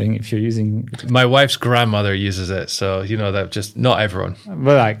 I'm not saying if you're using... My wife's grandmother uses it. So, that just not everyone.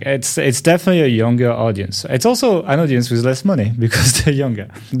 But like, it's definitely a younger audience. It's also an audience with less money because they're younger.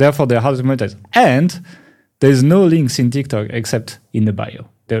 Therefore, they're harder to monetize. And there's no links in TikTok except in the bio.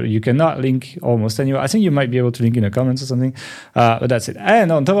 You cannot link almost anywhere. I think you might be able to link in the comments or something, but that's it.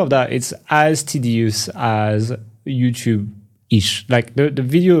 And on top of that, it's as tedious as YouTube-ish. Like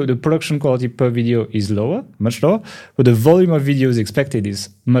the production quality per video is lower, much lower, but the volume of videos expected is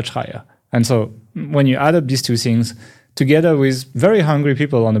much higher. And so when you add up these two things, together with very hungry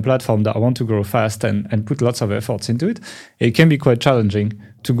people on the platform that want to grow fast and put lots of efforts into it, it can be quite challenging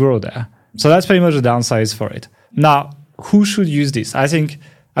to grow there. So that's pretty much the downsides for it. Now, who should use this? I think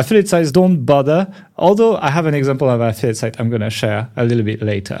affiliate sites don't bother, although I have an example of an affiliate site I'm going to share a little bit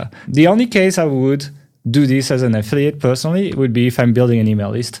later. The only case I would do this as an affiliate personally would be if I'm building an email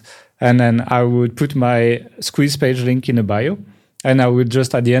list. And then I would put my squeeze page link in the bio. And I would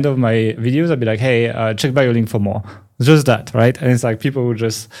just, at the end of my videos, I'd be like, hey, check bio link for more. Just that, right? And it's like people would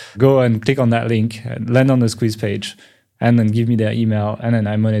just go and click on that link, and land on the squeeze page, and then give me their email, and then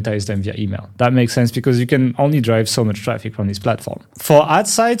I monetize them via email. That makes sense because you can only drive so much traffic from this platform. For ad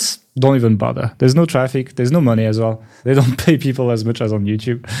sites, don't even bother. There's no traffic. There's no money as well. They don't pay people as much as on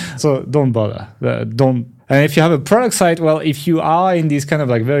YouTube. So don't bother. And if you have a product site, well, if you are in these kind of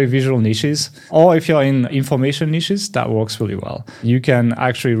like very visual niches, or if you're in information niches, that works really well. You can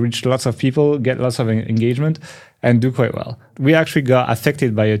actually reach lots of people, get lots of engagement, and do quite well. We actually got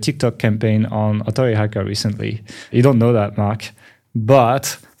affected by a TikTok campaign on Authority Hacker recently. You don't know that, Mark,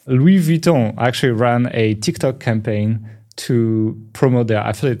 but Louis Vuitton actually ran a TikTok campaign to promote their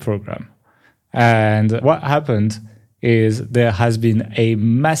affiliate program. And what happened is there has been a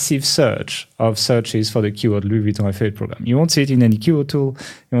massive surge of searches for the keyword Louis Vuitton affiliate program. You won't see it in any keyword tool.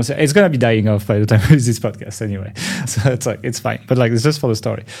 You won't see, it's going to be dying off by the time we use this podcast anyway. So it's fine. But like, it's just for the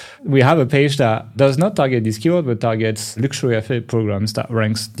story. We have a page that does not target this keyword, but targets luxury affiliate programs that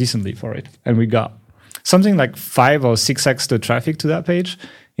ranks decently for it. And we got something like 5 or 6x the traffic to that page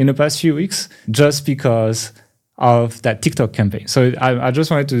in the past few weeks, just because of that TikTok campaign. So I just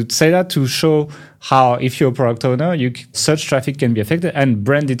wanted to say that to show how, if you're a product owner, search traffic can be affected, and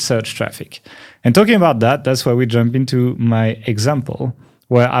branded search traffic. And talking about that, that's where we jump into my example,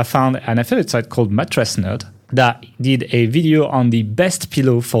 where I found an affiliate site called Mattress Nerd that did a video on the best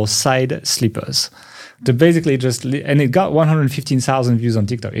pillow for side sleepers. To basically and it got 115,000 views on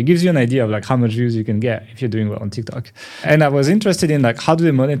TikTok. It gives you an idea of like how much views you can get if you're doing well on TikTok. And I was interested in like, how do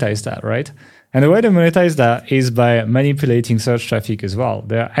they monetize that, right? And the way they monetize that is by manipulating search traffic as well.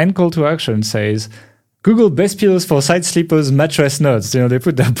 Their end call to action says, Google best pillows for side sleepers, Mattress Nerds. They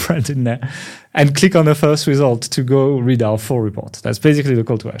put their brand in there, and click on the first result to go read our full report. That's basically the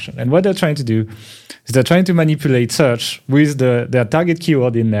call to action. And what they're trying to do is they're trying to manipulate search with their target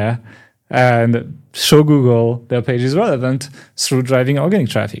keyword in there and show Google their page is relevant through driving organic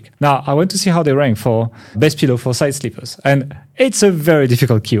traffic. Now, I want to see how they rank for best pillow for side sleepers. And it's a very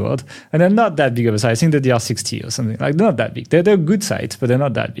difficult keyword. And they're not that big of a site. I think that they are 60 or something. Like, they're not that big. They're a good site, but they're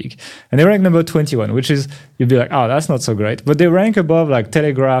not that big. And they rank number 21, which is, you'd be like, oh, that's not so great. But they rank above like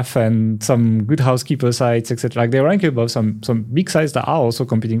Telegraph and some Good Housekeeper sites, etc. Like, they rank above some big sites that are also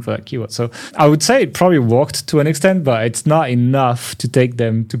competing for that keyword. So I would say it probably worked to an extent, but it's not enough to take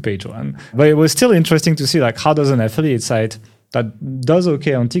them to page one. But it was still interesting to see like, how does an affiliate site that does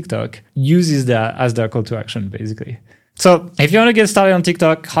okay on TikTok uses that as their call to action, basically. So if you want to get started on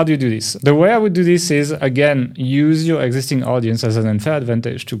TikTok, how do you do this? The way I would do this is, again, use your existing audience as an unfair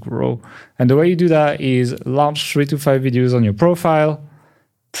advantage to grow. And the way you do that is launch 3 to 5 videos on your profile,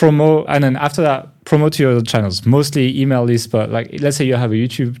 promote, and then after that, promote to your other channels, mostly email lists. But like, let's say you have a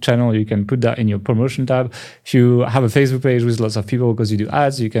YouTube channel, you can put that in your promotion tab. If you have a Facebook page with lots of people because you do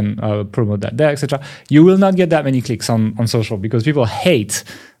ads, you can promote that there, etc. You will not get that many clicks on social because people hate,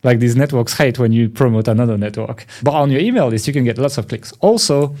 like these networks hate when you promote another network. But on your email list, you can get lots of clicks.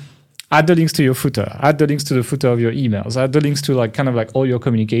 Also, add the links to your footer, add the links to the footer of your emails, add the links to like kind of like all your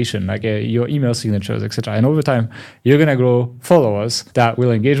communication, like your email signatures, etc. And over time, you're going to grow followers that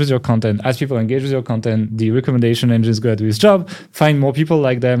will engage with your content. As people engage with your content, the recommendation engine is going to do its job, find more people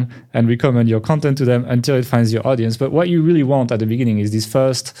like them and recommend your content to them until it finds your audience. But what you really want at the beginning is these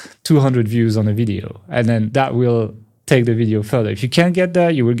first 200 views on a video. And then that will take the video further. If you can't get there,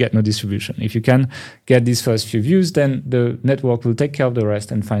 you will get no distribution. If you can get these first few views, then the network will take care of the rest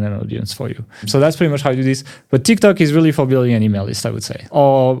and find an audience for you. So that's pretty much how you do this. But TikTok is really for building an email list, I would say,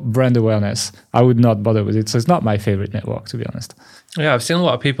 or brand awareness. I would not bother with it. So it's not my favorite network, to be honest. Yeah, I've seen a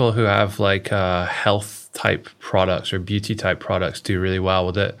lot of people who have like health type products or beauty type products do really well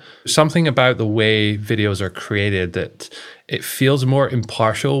with it. Something about the way videos are created that it feels more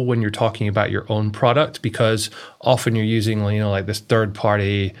impartial when you're talking about your own product, because often you're using, like this third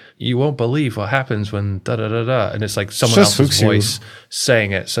party, you won't believe what happens when da da da da, and it's like someone else's voice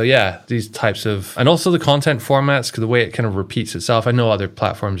saying it. So yeah, these types of, and also the content formats, because the way it kind of repeats itself. I know other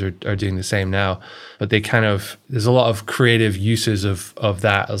platforms are doing the same now, but they kind of, there's a lot of creative uses of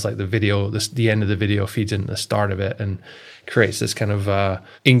that as like the video, the end of the video feeds into the start of it and creates this kind of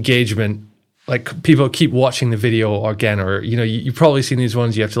engagement. Like people keep watching the video again, or you've probably seen these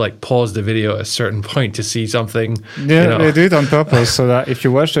ones. You have to like pause the video at a certain point to see something. Yeah, they do it on purpose so that if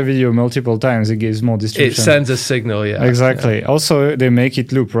you watch the video multiple times, it gives more distribution. It sends a signal, yeah. Exactly. Yeah. Also, they make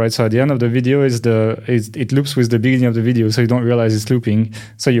it loop, right? So at the end of the video it loops with the beginning of the video, so you don't realize it's looping.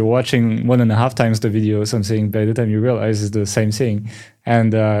 So you're watching 1.5 times the video, something. By the time you realize it's the same thing.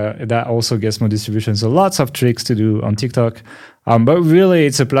 And that also gets more distribution. So lots of tricks to do on TikTok. But really,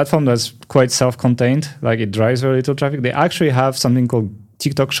 it's a platform that's quite self-contained. Like it drives very little traffic. They actually have something called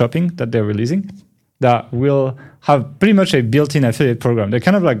TikTok Shopping that they're releasing that will have pretty much a built-in affiliate program. They're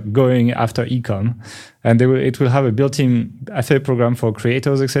kind of like going after e-com, and it will have a built-in affiliate program for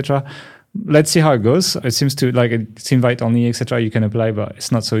creators, etc. Let's see how it goes. It seems to like it's invite only, etc. You can apply, but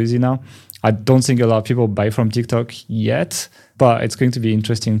it's not so easy now. I don't think a lot of people buy from TikTok yet, but it's going to be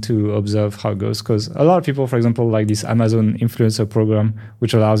interesting to observe how it goes, because a lot of people, for example, like this Amazon influencer program,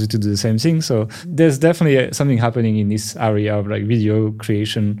 which allows you to do the same thing. So there's definitely something happening in this area of like video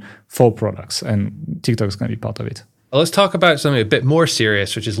creation for products, and TikTok is going to be part of it. Let's talk about something a bit more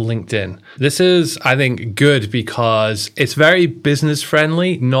serious, which is LinkedIn. This is, I think, good because it's very business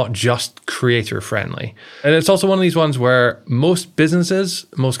friendly, not just creator friendly. And it's also one of these ones where most businesses,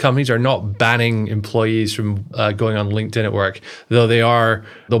 most companies are not banning employees from going on LinkedIn at work, though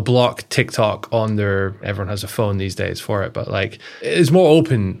they'll block TikTok on everyone has a phone these days for it, but like it's more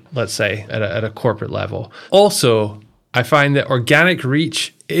open, let's say, at a corporate level. Also, I find that organic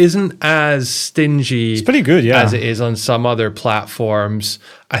reach isn't as stingy it's pretty good, as it is on some other platforms.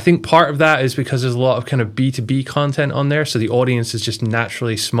 I think part of that is because there's a lot of kind of B2B content on there, so the audience is just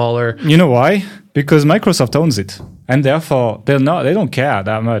naturally smaller. You know why? Because Microsoft owns it, and therefore they don't care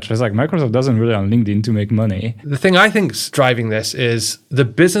that much. It's like Microsoft doesn't really on LinkedIn to make money. The thing I think's driving this is the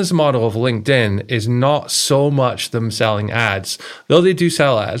business model of LinkedIn is not so much them selling ads, though they do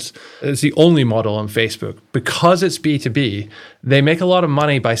sell ads. It's the only model on Facebook. Because it's B2B, they make a lot of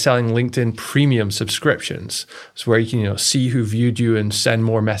money by selling LinkedIn premium subscriptions. It's where you can see who viewed you and send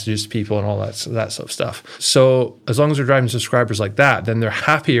more messages to people and all that sort of stuff. So as long as they're driving subscribers like that, then they're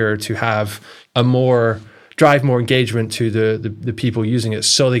happier to have drive more engagement to the people using it,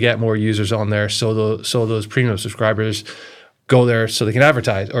 so they get more users on there, so those premium subscribers go there so they can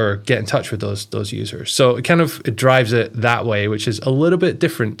advertise or get in touch with those users. So it drives it that way, which is a little bit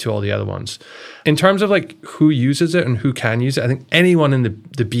different to all the other ones. In terms of like who uses it and who can use it, I think anyone in the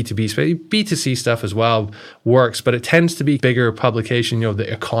B2B space, B2C stuff as well works, but it tends to be bigger publication,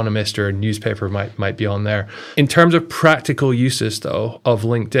 The Economist or a newspaper might be on there. In terms of practical uses though of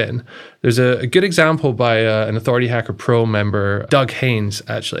LinkedIn, there's a good example by an Authority Hacker Pro member, Doug Haynes,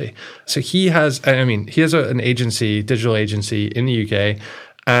 actually. So he has an agency, digital agency in the UK,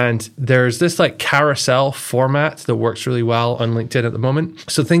 and there's this like carousel format that works really well on LinkedIn at the moment.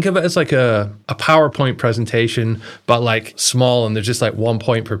 So think of it as like a PowerPoint presentation, but like small, and there's just like 1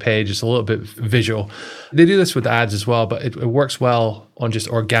 point per page. It's a little bit visual. They do this with ads as well, but it works well on just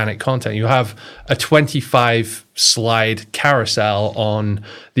organic content. You have a 25 slide carousel on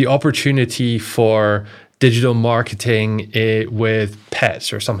the opportunity for digital marketing with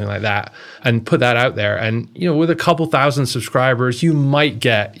pets or something like that, and put that out there. And, with a couple thousand subscribers, you might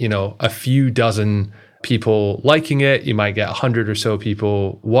get, a few dozen people liking it. You might get 100 or so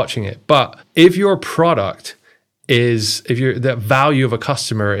people watching it. But if your product the value of a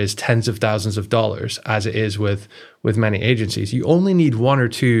customer is tens of thousands of dollars, as it is with many agencies, you only need 1 or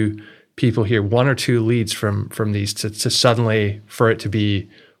 2 people here, 1 or 2 leads from these to suddenly for it to be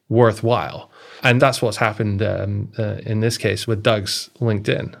worthwhile. And that's what's happened in this case with Doug's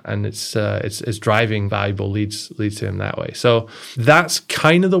LinkedIn, and it's driving valuable leads to him that way. So that's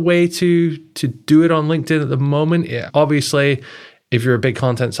kind of the way to do it on LinkedIn at the moment. Obviously, if you're a big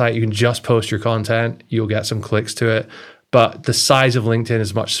content site, you can just post your content. You'll get some clicks to it. But the size of LinkedIn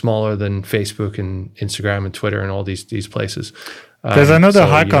is much smaller than Facebook and Instagram and Twitter and all these places. There's another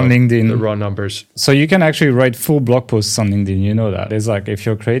hack on LinkedIn. The raw numbers. So you can actually write full blog posts on LinkedIn. You know that. It's like if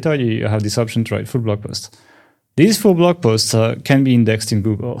you're a creator, you have this option to write full blog posts. These 4 blog posts can be indexed in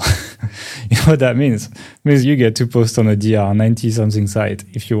Google. You know what that means? It means you get to post on a DR 90-something site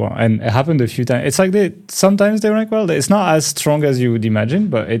if you want. And it happened a few times. It's like sometimes they rank well. It's not as strong as you would imagine,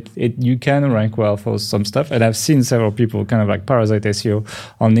 but you can rank well for some stuff. And I've seen several people kind of like parasite SEO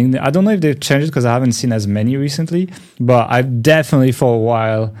on LinkedIn. I don't know if they've changed it because I haven't seen as many recently, but I've definitely for a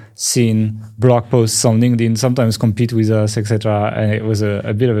while seen blog posts on LinkedIn sometimes compete with us, etc. And it was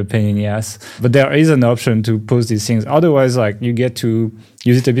a bit of a pain in the ass. But there is an option to post these things. Otherwise, like you get to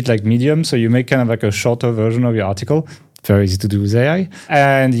use it a bit like Medium. So you make kind of like a shorter version of your article. Very easy to do with AI.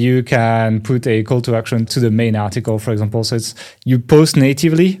 And you can put a call to action to the main article, for example. So you post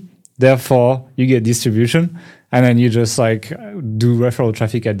natively, therefore you get distribution. And then you just like do referral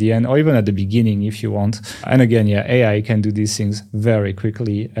traffic at the end or even at the beginning if you want. And again, AI can do these things very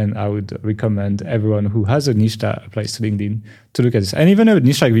quickly. And I would recommend everyone who has a niche that applies to LinkedIn to look at this. And even a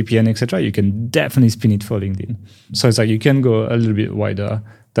niche like VPN, etc., you can definitely spin it for LinkedIn. So it's like you can go a little bit wider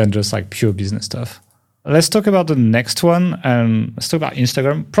than just like pure business stuff. Let's talk about the next one, and let's talk about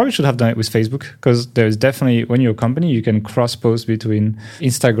Instagram. Probably should have done it with Facebook because there's definitely, when you're a company, you can cross-post between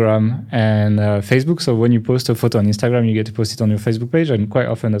Instagram and Facebook. So when you post a photo on Instagram, you get to post it on your Facebook page, and quite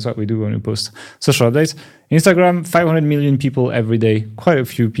often that's what we do when we post social updates. Instagram, 500 million people every day, quite a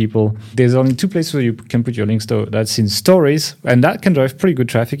few people. There's only 2 places where you can put your links though. That's in stories, and that can drive pretty good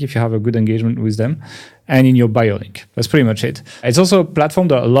traffic if you have a good engagement with them, and in your bio link. That's pretty much it. It's also a platform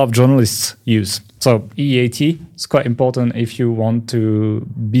that a lot of journalists use. So EAT is quite important if you want to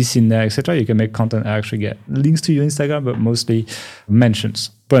be seen there, etc. You can make content and actually get links to your Instagram, but mostly mentions,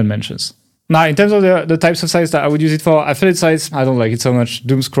 brand mentions. Now, in terms of the types of sites that I would use it for, affiliate sites, I don't like it so much.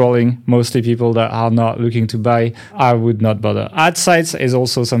 Doom scrolling, mostly people that are not looking to buy, I would not bother. Ad sites is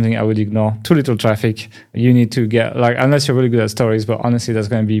also something I would ignore. Too little traffic. You need to get, like, unless you're really good at stories, but honestly, that's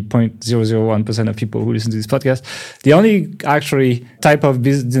going to be 0.001% of people who listen to this podcast. The only actually type of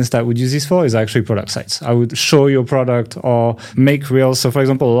business that I would use this for is actually product sites. I would show your product or make reels. So, for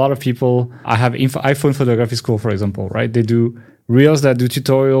example, a lot of people, I have iPhone photography school, for example, right? They do reels that do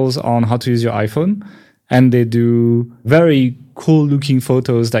tutorials on how to use your iPhone, and they do very cool looking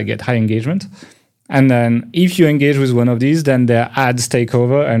photos that get high engagement. And then if you engage with one of these, then their ads take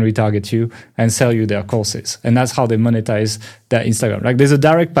over and retarget you and sell you their courses. And that's how they monetize their Instagram. Like there's a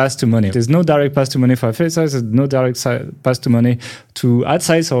direct path to money. There's no direct path to money for affiliate sites. There's no direct path to money to ad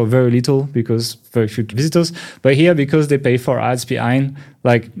sites, or very little because very few visitors. But here, because they pay for ads behind,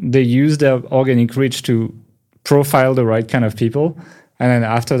 like they use their organic reach to profile the right kind of people, and then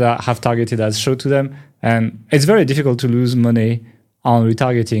after that have targeted ads show to them. And it's very difficult to lose money on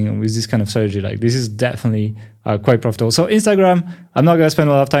retargeting with this kind of strategy. Like this is definitely quite profitable. So Instagram, I'm not going to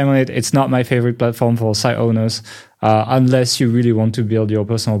spend a lot of time on it. It's not my favorite platform for site owners, unless you really want to build your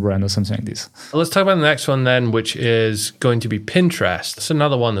personal brand or something like this. Let's talk about the next one then, which is going to be Pinterest. It's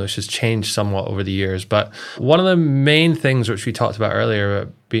another one which has changed somewhat over the years. But one of the main things which we talked about earlier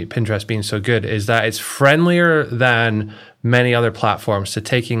about Pinterest being so good is that it's friendlier than many other platforms to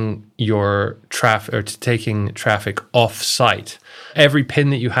taking your traffic or to taking traffic off site. Every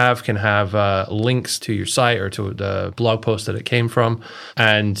pin that you have can have links to your site or to the blog post that it came from,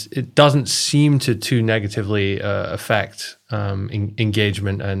 and it doesn't seem to too negatively affect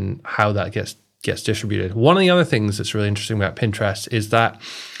engagement and how that gets distributed. One of the other things that's really interesting about Pinterest is that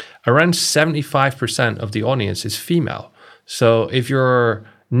around 75% of the audience is female. So if your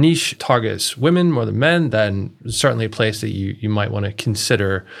niche targets women more than men, then certainly a place that you might want to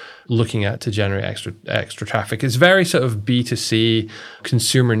consider looking at to generate extra traffic. It's very sort of B2C.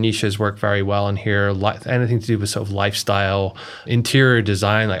 Consumer niches work very well in here. Anything to do with sort of lifestyle, interior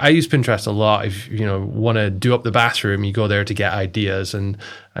design. Like I use Pinterest a lot. If you want to do up the bathroom, you go there to get ideas and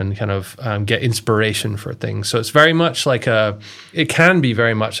kind of get inspiration for things. So it's very much like it can be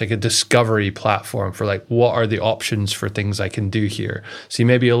very much like a discovery platform for like, what are the options for things I can do here? So you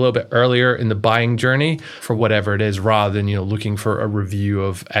may be a little bit earlier in the buying journey for whatever it is, rather than, looking for a review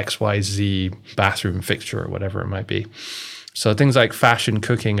of XYZ bathroom fixture or whatever it might be. So things like fashion,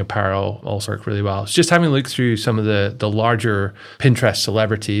 cooking, apparel also work really well. It's just having a look through some of the larger Pinterest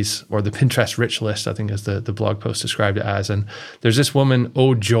celebrities, or the Pinterest rich list, I think as the blog post described it as. And there's this woman,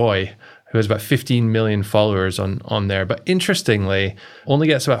 Oh Joy, who has about 15 million followers on there. But interestingly, only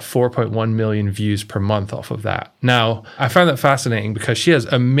gets about 4.1 million views per month off of that. Now, I found that fascinating because she has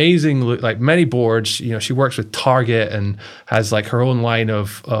amazing, like many boards. She works with Target and has like her own line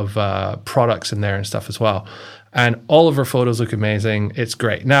of products in there and stuff as well. And all of her photos look amazing. It's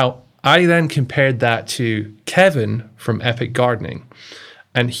great. Now, I then compared that to Kevin from Epic Gardening.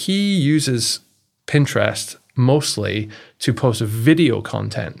 And he uses Pinterest mostly to post video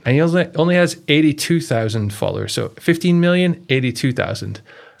content. And he only has 82,000 followers. So 15 million, 82,000.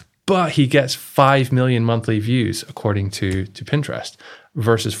 But he gets 5 million monthly views, according to Pinterest,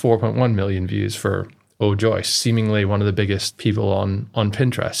 versus 4.1 million views for Oh Joyce, seemingly one of the biggest people on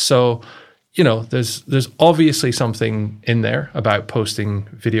Pinterest. So, there's obviously something in there about posting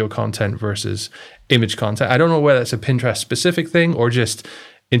video content versus image content. I don't know whether it's a Pinterest specific thing or just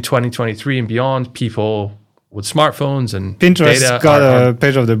in 2023 and beyond, people with smartphones and Pinterest data got a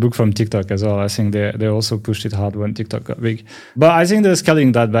page of the book from TikTok as well. I think they also pushed it hard when TikTok got big. But I think they're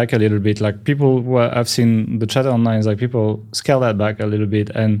scaling that back a little bit. Like people who I've seen the chatter online is like people scale that back a little bit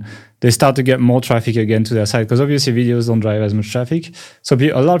and they start to get more traffic again to their site because obviously videos don't drive as much traffic. So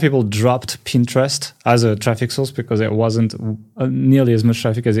a lot of people dropped Pinterest as a traffic source because it wasn't nearly as much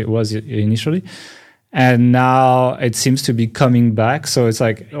traffic as it was initially. And now it seems to be coming back. So it's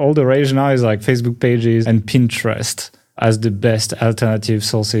like all the rage now is like Facebook pages and Pinterest as the best alternative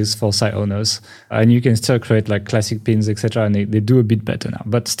sources for site owners. And you can still create like classic pins, etc. And they do a bit better now.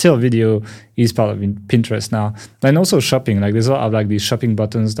 But still video is part of Pinterest now. And also shopping. Like there's a lot of like these shopping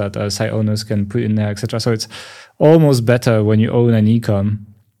buttons that site owners can put in there, etc. So it's almost better when you own an e-com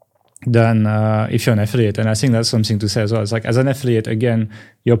than if you're an affiliate. And I think that's something to say as well. It's like as an affiliate, again,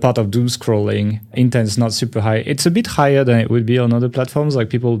 you're part of doom scrolling. Intent is not super high. It's a bit higher than it would be on other platforms. Like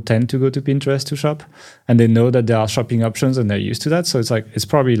people tend to go to Pinterest to shop and they know that there are shopping options and they're used to that. So it's like, it's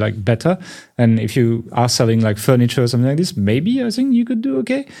probably like better. And if you are selling like furniture or something like this, maybe I think you could do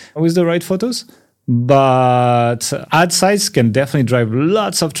okay with the right photos. But ad sites can definitely drive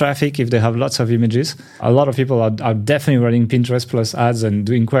lots of traffic if they have lots of images. A lot of people are definitely running Pinterest plus ads and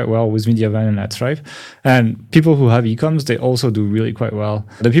doing quite well with Mediavine and AdStrive. And people who have e-coms, they also do really quite well.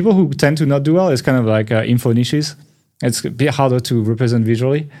 The people who tend to not do well is kind of like info niches. It's a bit harder to represent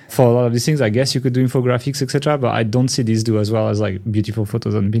visually. For a lot of these things, I guess you could do infographics, etc. But I don't see these do as well as like beautiful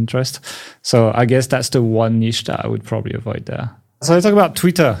photos on Pinterest. So I guess that's the one niche that I would probably avoid there. So let's talk about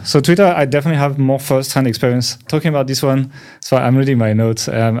Twitter. So Twitter, I definitely have more first-hand experience talking about this one. So I'm reading my notes.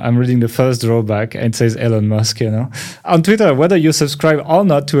 I'm reading the first drawback and it says Elon Musk, On Twitter, whether you subscribe or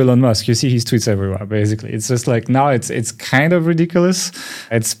not to Elon Musk, you see his tweets everywhere, basically. It's just like now it's kind of ridiculous.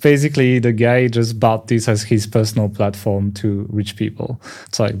 It's basically the guy just bought this as his personal platform to reach people.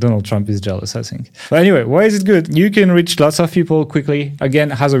 It's like Donald Trump is jealous, I think. But anyway, why is it good? You can reach lots of people quickly. Again,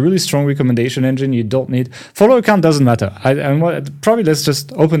 has a really strong recommendation engine. You don't need... Follow account doesn't matter. Probably let's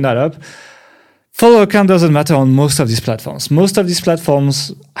just open that up. Follow account doesn't matter on most of these platforms. Most of these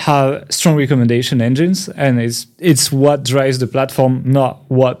platforms have strong recommendation engines, and it's what drives the platform, not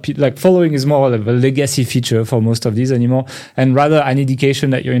what like following is more of a legacy feature for most of these anymore, and rather an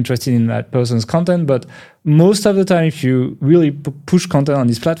indication that you're interested in that person's content. But most of the time, if you really push content on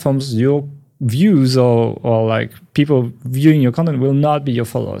these platforms, your views or like people viewing your content will not be your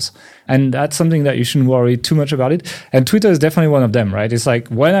followers. And that's something that you shouldn't worry too much about it. And Twitter is definitely one of them, right? It's like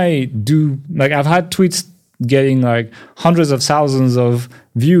when I do, like I've had tweets getting like hundreds of thousands of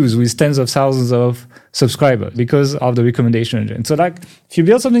views with tens of thousands of subscribers because of the recommendation engine. So like if you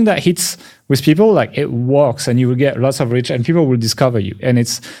build something that hits with people, like it works and you will get lots of reach and people will discover you. And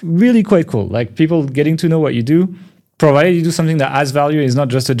it's really quite cool. Like people getting to know what you do, provided you do something that adds value, is not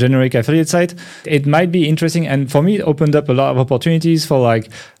just a generic affiliate site, it might be interesting. And for me, it opened up a lot of opportunities for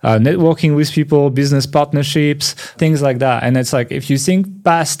like networking with people, business partnerships, things like that. And it's like, if you think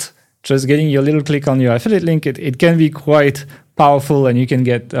past just getting your little click on your affiliate link, it can be quite powerful and you can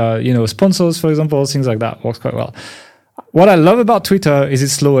get, sponsors, for example, things like that works quite well. What I love about Twitter is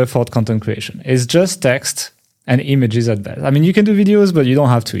its low effort content creation. It's just text and images at best. I mean, you can do videos, but you don't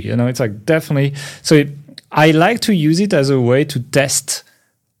have to, it's like definitely, I like to use it as a way to test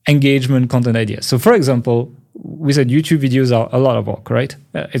engagement content ideas. So for example, we said YouTube videos are a lot of work, right?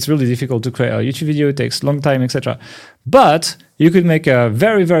 It's really difficult to create a YouTube video. It takes a long time, etc. But you could make a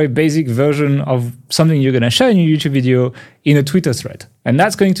very, very basic version of something you're going to share in your YouTube video in a Twitter thread. And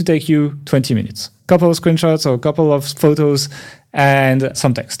that's going to take you 20 minutes. A couple of screenshots or a couple of photos and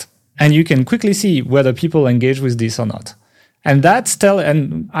some text. And you can quickly see whether people engage with this or not. And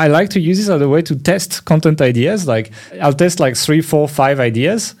and I like to use this as a way to test content ideas. Like I'll test like 3, 4, 5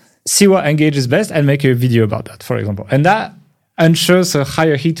 ideas, see what engages best and make a video about that, for example. And that ensures a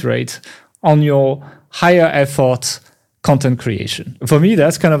higher hit rate on your higher effort content creation. For me,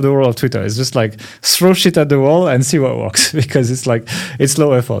 that's kind of the role of Twitter. It's just like throw shit at the wall and see what works because it's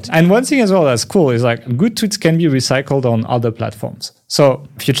low effort. And one thing as well that's cool is like good tweets can be recycled on other platforms. So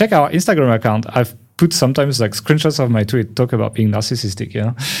if you check our Instagram account, I've put sometimes like screenshots of my tweet, talk about being narcissistic,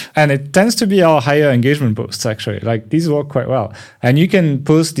 and it tends to be our higher engagement posts actually. Like these work quite well, and you can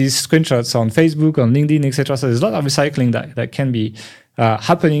post these screenshots on Facebook, on LinkedIn, etc. So there's a lot of recycling that can be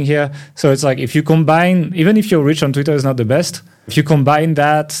happening here. So it's like if you combine, even if your reach on Twitter is not the best, if you combine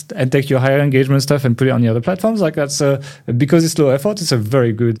that and take your higher engagement stuff and put it on the other platforms, like that's because it's low effort, it's a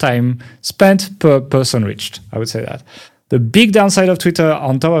very good time spent per person reached. I would say that. The big downside of Twitter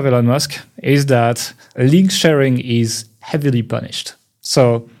on top of Elon Musk is that link sharing is heavily punished.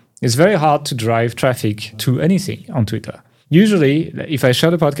 So it's very hard to drive traffic to anything on Twitter. Usually, if I share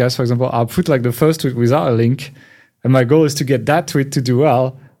the podcast, for example, I'll put like the first tweet without a link, and my goal is to get that tweet to do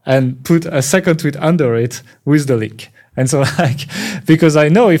well and put a second tweet under it with the link. And so like, because I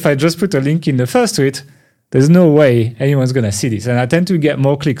know if I just put a link in the first tweet, there's no way anyone's going to see this. And I tend to get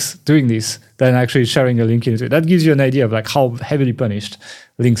more clicks doing this than actually sharing a link into it. That gives you an idea of like how heavily punished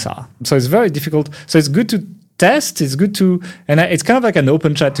links are. So it's very difficult. So it's good to test. It's good to, and it's kind of like an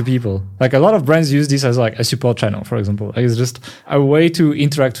open chat to people. Like a lot of brands use this as like a support channel, for example. Like it's just a way to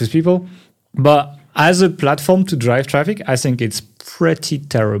interact with people. But as a platform to drive traffic, I think it's pretty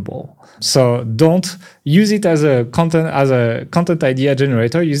terrible. So don't use it as a content idea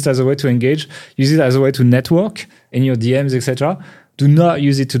generator. Use it as a way to engage. Use it as a way to network in your DMs, etc. Do not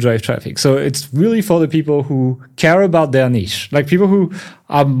use it to drive traffic. So it's really for the people who care about their niche, like people who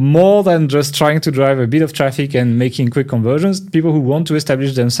are more than just trying to drive a bit of traffic and making quick conversions. People who want to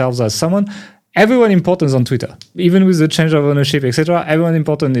establish themselves as someone. Everyone important is on Twitter, even with the change of ownership, etc. Everyone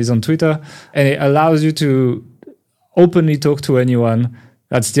important is on Twitter, and it allows you to openly talk to anyone.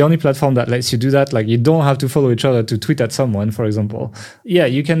 That's the only platform that lets you do that. Like you don't have to follow each other to tweet at someone, for example. Yeah,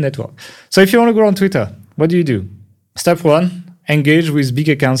 you can network. So if you want to grow on Twitter, what do? Step 1, engage with big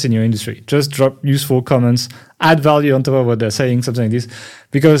accounts in your industry. Just drop useful comments, add value on top of what they're saying, something like this.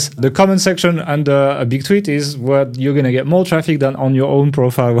 Because the comment section under a big tweet is where you're going to get more traffic than on your own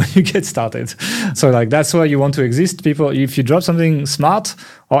profile when you get started. So like that's where you want to exist. People, if you drop something smart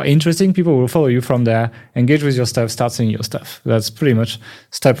or interesting, people will follow you from there, engage with your stuff, start seeing your stuff. That's pretty much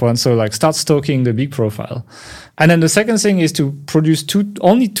step 1. So like start stalking the big profile. And then the second thing is to produce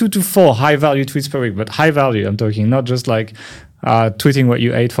only 2 to 4 high value tweets per week, but high value, I'm talking, not just like tweeting what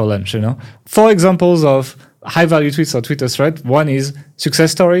you ate for lunch, 4 examples of high value tweets or Twitter thread. One is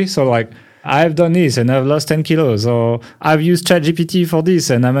success story. So like, I've done this and I've lost 10 kilos, or I've used ChatGPT for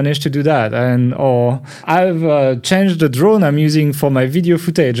this and I managed to do that. Or I've changed the drone I'm using for my video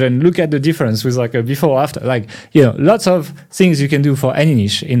footage and look at the difference with like a before after. Like, lots of things you can do for any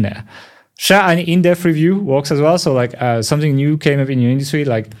niche in there. Share an in-depth review works as well. So like something new came up in your industry.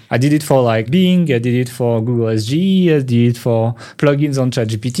 Like I did it for like Bing, I did it for Google SGE, I did it for plugins on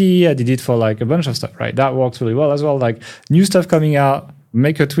ChatGPT, I did it for like a bunch of stuff, right? That works really well as well. Like new stuff coming out,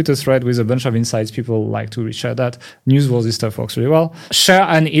 make a Twitter thread with a bunch of insights. People like to reshare that. Newsworthy stuff works really well. Share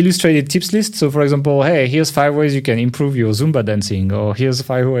an illustrated tips list. So for example, hey, here's 5 ways you can improve your Zumba dancing, or here's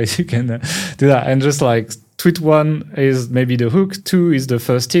 5 ways you can do that. And just like tweet 1 is maybe the hook, 2 is the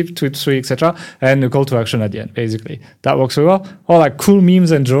first tip, tweet 3, etc. And a call to action at the end, basically. That works really well. Or like cool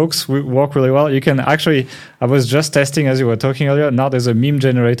memes and jokes work really well. You can actually, I was just testing as you were talking earlier, now there's a meme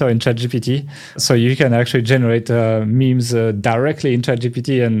generator in ChatGPT. So you can actually generate memes directly in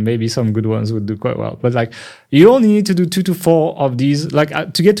ChatGPT, and maybe some good ones would do quite well. But like, you only need to do 2 to 4 of these.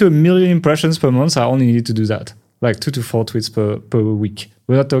 Like to get to 1 million impressions per month, I only need to do that. Like 2 to 4 tweets per week.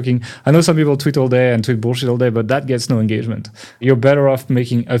 We're not talking, I know some people tweet all day and tweet bullshit all day, but that gets no engagement. You're better off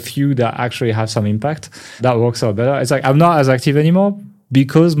making a few that actually have some impact. That works out better. It's like, I'm not as active anymore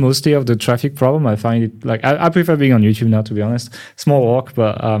because mostly of the traffic problem. I find it like, I prefer being on YouTube now, to be honest. It's more work,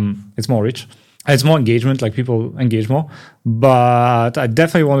 but it's more rich. It's more engagement, like people engage more. But I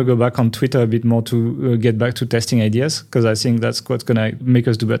definitely want to go back on Twitter a bit more to get back to testing ideas, because I think that's what's going to make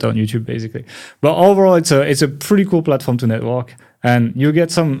us do better on YouTube, basically. But overall, it's a pretty cool platform to network. And you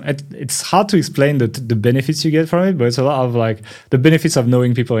get it's hard to explain the benefits you get from it, but it's a lot of like the benefits of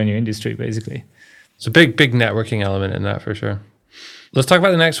knowing people in your industry, basically. It's a big networking element in that for sure. Let's talk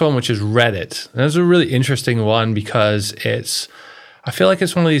about the next one, which is Reddit. And this is a really interesting one because I feel like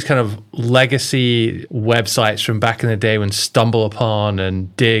it's one of these kind of legacy websites from back in the day when StumbleUpon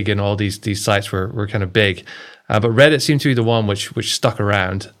and Dig and all these sites were kind of big. But Reddit seemed to be the one which stuck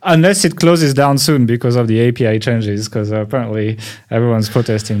around. Unless it closes down soon because of the API changes, because apparently everyone's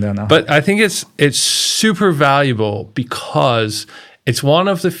protesting there now. But I think it's super valuable because it's one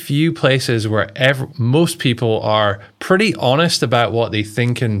of the few places where most people are pretty honest about what they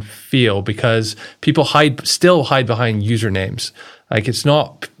think and feel, because people still hide behind usernames. Like it's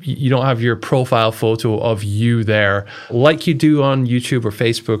not, you don't have your profile photo of you there like you do on YouTube or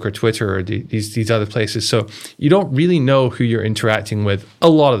Facebook or Twitter or these other places. So you don't really know who you're interacting with a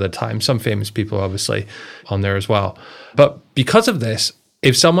lot of the time. Some famous people obviously on there as well. But because of this,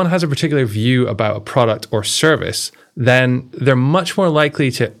 if someone has a particular view about a product or service, then they're much more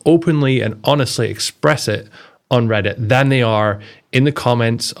likely to openly and honestly express it on Reddit than they are in the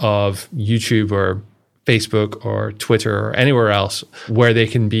comments of YouTube or Facebook or Twitter or anywhere else where they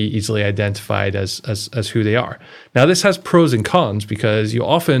can be easily identified as who they are. Now, this has pros and cons because you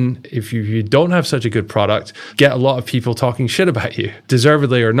often, if you don't have such a good product, get a lot of people talking shit about you,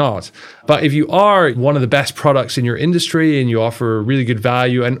 deservedly or not. But if you are one of the best products in your industry and you offer really good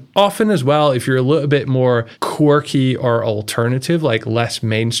value, and often as well, if you're a little bit more quirky or alternative, like less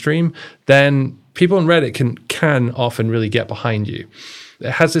mainstream, then people on Reddit can often really get behind you.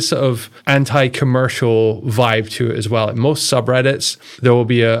 It has this sort of anti-commercial vibe to it as well. At most subreddits, there will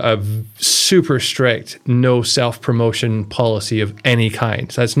be a super strict no self-promotion policy of any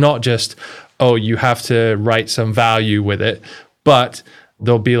kind. So it's not just, oh, you have to write some value with it, but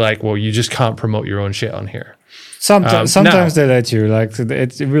they'll be like, well, you just can't promote your own shit on here. Sometimes they let you. Like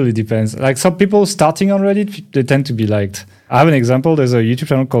it really depends. Like some people starting on Reddit, they tend to be liked. I have an example. There's a YouTube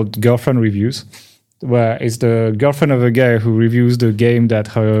channel called Girlfriend Reviews, where it's the girlfriend of a guy who reviews the game that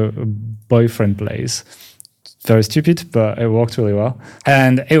her boyfriend plays. Very stupid, but it worked really well.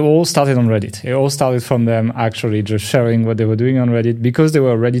 And it all started on Reddit. It all started from them actually just sharing what they were doing on Reddit because they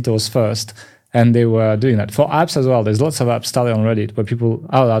were Redditors first. And they were doing that. For apps as well, there's lots of apps started on Reddit where people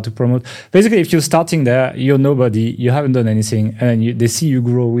are allowed to promote. Basically, if you're starting there, you're nobody, you haven't done anything, and they see you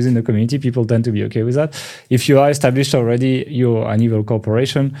grow within the community, people tend to be okay with that. If you are established already, you're an evil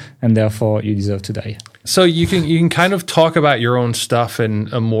corporation, and therefore you deserve to die. So you can kind of talk about your own stuff in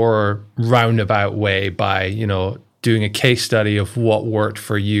a more roundabout way by, doing a case study of what worked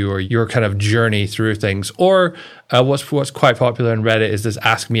for you or your kind of journey through things. Or what's quite popular in Reddit is this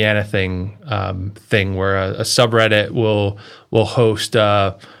Ask Me Anything thing where a subreddit will host,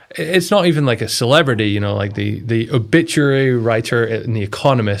 it's not even like a celebrity, like the obituary writer in The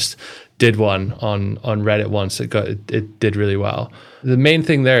Economist did one on Reddit once. It did really well. The main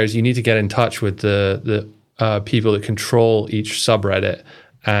thing there is you need to get in touch with the people that control each subreddit.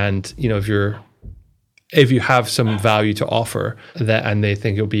 And, if you have some value to offer that, and they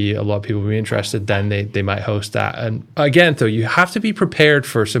think it'll be a lot of people will be interested, then they might host that. And again, though, you have to be prepared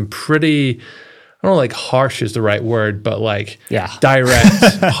for some pretty, I don't know, like harsh is the right word, but like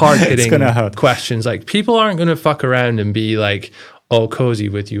direct, hard-hitting questions. Like people aren't going to fuck around and be like all cozy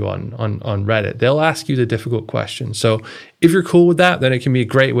with you on Reddit. They'll ask you the difficult questions. So if you're cool with that, then it can be a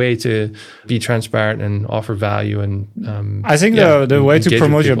great way to be transparent and offer value. And I think the way to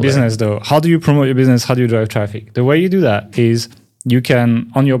promote your business, though, how do you promote your business? How do you drive traffic? The way you do that is you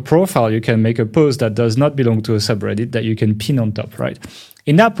can, on your profile, you can make a post that does not belong to a subreddit that you can pin on top, right?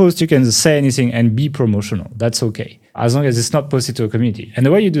 In that post, you can say anything and be promotional. That's okay, as long as it's not posted to a community. And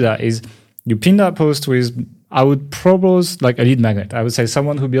the way you do that is you pin that post with, I would propose like a lead magnet. I would say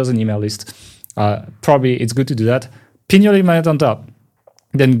someone who builds an email list. Probably it's good to do that. Pin your lead magnet on top.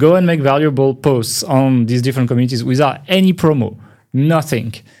 Then go and make valuable posts on these different communities without any promo,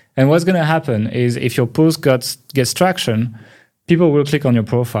 nothing. And what's going to happen is if your post gets traction, people will click on your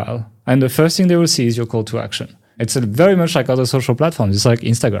profile. And the first thing they will see is your call to action. It's very much like other social platforms. It's like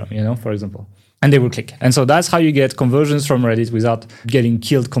Instagram, for example. And they will click. And so that's how you get conversions from Reddit without getting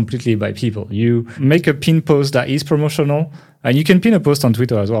killed completely by people. You make a pin post that is promotional, and you can pin a post on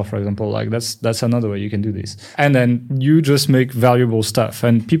Twitter as well, for example. Like that's another way you can do this. And then you just make valuable stuff.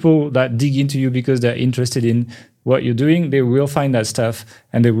 And people that dig into you because they're interested in what you're doing, they will find that stuff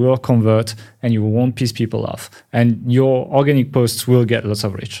and they will convert, and you won't piss people off. And your organic posts will get lots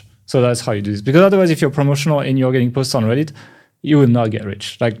of reach. So that's how you do this. Because otherwise, if you're promotional in your organic posts on Reddit, you will not get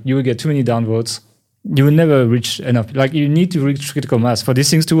rich. Like you will get too many downvotes. You will never reach enough. Like you need to reach critical mass for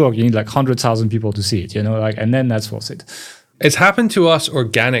these things to work. You need like 100,000 people to see it, and then that's worth it. It's happened to us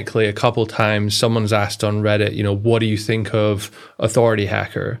organically a couple times. Someone's asked on Reddit, what do you think of Authority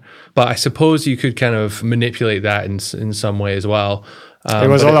Hacker? But I suppose you could kind of manipulate that in some way as well. It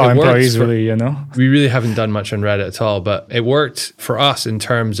was all our employees, really, We really haven't done much on Reddit at all, but it worked for us in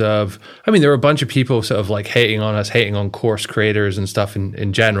terms of, there were a bunch of people sort of like hating on us, hating on course creators and stuff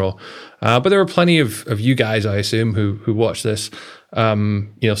in general. But there were plenty of you guys, I assume, who watched this,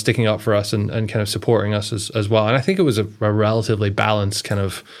 sticking up for us and kind of supporting us as well. And I think it was a relatively balanced kind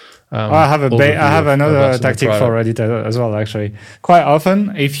of I have another tactic for Reddit as well, actually. Quite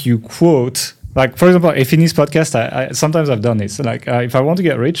often, if you quote, like, for example, if in this podcast, sometimes I've done this. Like, if I want to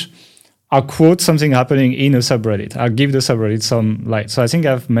get rich, I'll quote something happening in a subreddit. I'll give the subreddit some light. So I think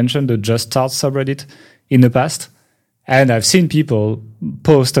I've mentioned the Just Start subreddit in the past. And I've seen people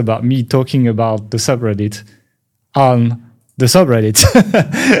post about me talking about the subreddit on the subreddit.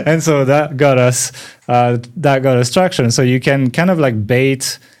 And so that got us traction. So you can kind of like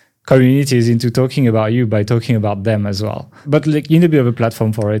bait communities into talking about you by talking about them as well. But like, you need a bit of a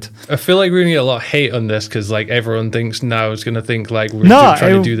platform for it. I feel like we're going to get a lot of hate on this because like everyone thinks now is going to think like we're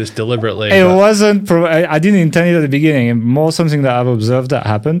trying to do this deliberately. It wasn't, I didn't intend it at the beginning. More something that I've observed that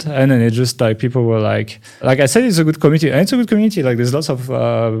happened. And then it just like people were like I said, it's a good community. And it's a good community. Like there's lots of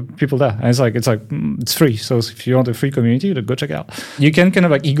people there. And it's free. So if you want a free community, go check it out. You can kind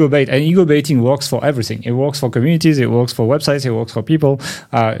of like ego bait. And ego baiting works for everything. It works for communities. It works for websites. It works for people.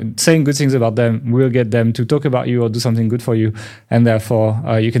 Saying good things about them will get them to talk about you or do something good for you, and therefore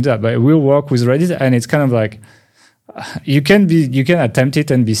you can do that. But it will work with Reddit, and it's kind of like you can attempt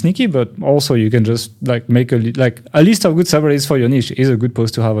it and be sneaky, but also you can just like make a list of good subreddits for your niche is a good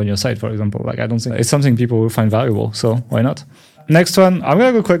post to have on your site, for example. Like I don't think it's something people will find valuable, so why not? Next one, I'm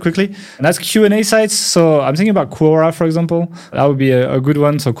going to go quite quickly. And that's Q&A sites. So I'm thinking about Quora, for example. That would be a good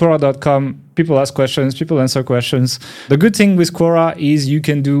one. So Quora.com, people ask questions, people answer questions. The good thing with Quora is you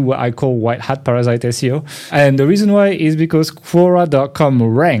can do what I call white hat parasite SEO. And the reason why is because Quora.com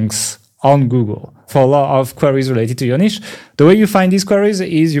ranks on Google for a lot of queries related to your niche. The way you find these queries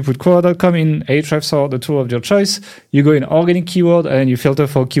is you put Quora.com in Ahrefs or the tool of your choice. You go in organic keyword and you filter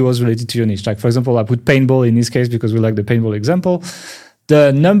for keywords related to your niche. Like, for example, I put paintball in this case because we like the paintball example.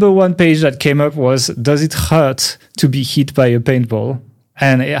 The number one page that came up was, does it hurt to be hit by a paintball?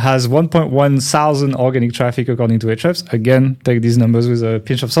 And it has 1.1 thousand organic traffic according to Ahrefs. Again, take these numbers with a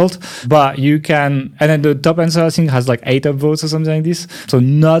pinch of salt. But you can, and then the top answer, I think, has like 8 upvotes or something like this. So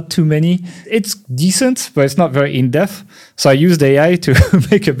not too many. It's decent, but it's not very in-depth. So I used AI to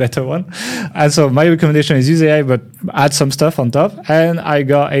make a better one. And so my recommendation is use AI, but add some stuff on top. And I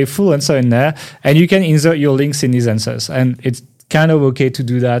got a full answer in there. And you can insert your links in these answers. And it's kind of okay to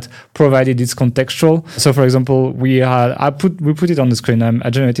do that, provided it's contextual. So, for example, we put it on the screen. I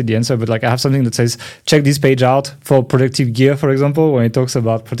generated the answer, but like I have something that says, check this page out for protective gear, for example, when it talks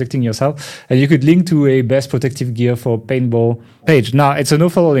about protecting yourself. And you could link to a best protective gear for paintball page. Now, it's a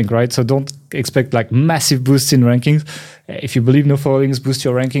no-follow link, right? So don't expect like massive boosts in rankings. If you believe no-follow links boost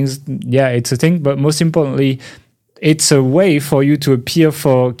your rankings, yeah, it's a thing. But most importantly, it's a way for you to appear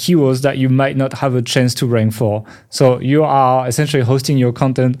for keywords that you might not have a chance to rank for. So you are essentially hosting your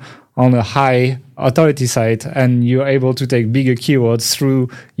content on a high authority site, and you're able to take bigger keywords through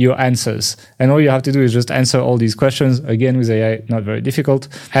your answers. And all you have to do is just answer all these questions, again, with AI, not very difficult.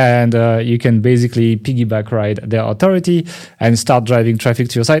 And you can basically piggyback ride their authority and start driving traffic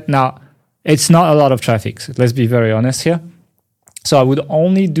to your site. Now, it's not a lot of traffic. Let's be very honest here. So I would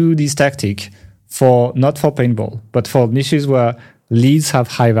only do this tactic not for paintball, but for niches where leads have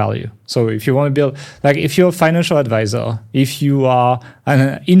high value. So if you want to build, like if you're a financial advisor, if you are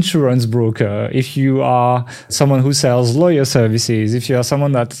an insurance broker, if you are someone who sells lawyer services, if you are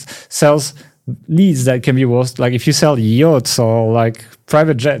someone that sells leads that can be worth, like if you sell yachts or like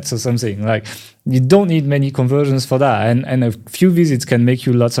private jets or something, like you don't need many conversions for that. And a few visits can make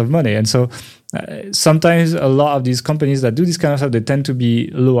you lots of money. And so sometimes a lot of these companies that do this kind of stuff, they tend to be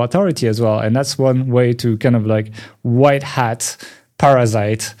low authority as well. And that's one way to kind of like white hat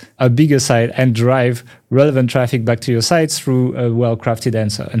parasite a bigger site and drive relevant traffic back to your sites through a well-crafted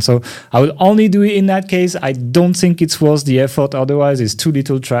answer. And so I would only do it in that case. I don't think it's worth the effort. Otherwise, it's too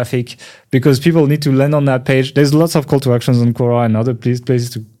little traffic because people need to land on that page. There's lots of call to actions on Quora and other places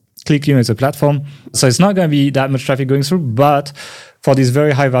to click. It's a platform. So it's not going to be that much traffic going through. But for these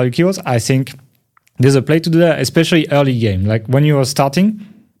very high value keywords, I think there's a play to do that, especially early game. Like when you are starting,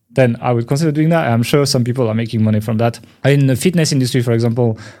 then I would consider doing that. I'm sure some people are making money from that. In the fitness industry, for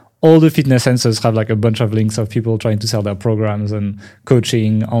example, all the fitness answers have like a bunch of links of people trying to sell their programs and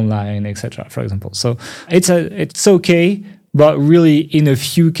coaching online, etc., for example. So it's okay, but really in a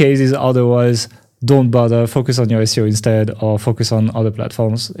few cases, otherwise, don't bother, focus on your SEO instead, or focus on other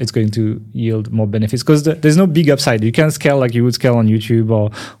platforms. It's going to yield more benefits because there's no big upside. You can't scale like you would scale on YouTube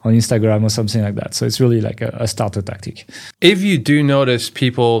or on Instagram or something like that. So it's really like a starter tactic. If you do notice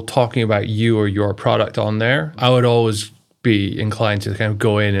people talking about you or your product on there, I would always be inclined to kind of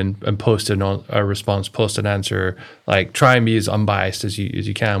go in and post a response, post an answer, like try and be as unbiased as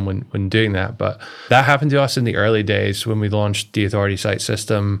you can when doing that. But that happened to us in the early days when we launched the Authority Site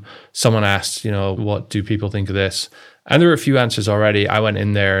System. Someone asked, what do people think of this? And there were a few answers already. I went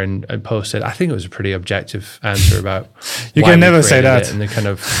in there and posted, I think it was a pretty objective answer about you why can never say that. And the kind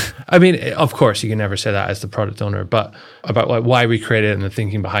of, I mean, of course, you can never say that as the product owner, but about like why we created it and the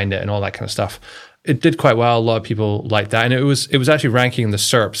thinking behind it and all that kind of stuff. It did quite well. A lot of people liked that, and it was actually ranking in the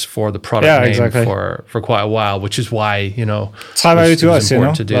SERPs for the product name for quite a while, which is why it's high value to us,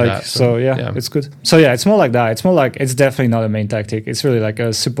 to do that. So it's good. So yeah, it's more like that. It's more like it's definitely not a main tactic. It's really like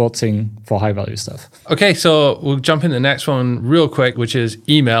a support thing for high value stuff. Okay, so we'll jump into the next one real quick, which is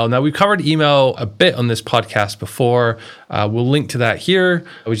email. Now we've covered email a bit on this podcast before. We'll link to that here.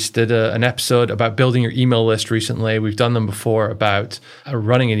 We just did an episode about building your email list recently. We've done them before about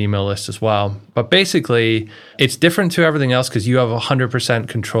running an email list as well. But basically, it's different to everything else because you have 100%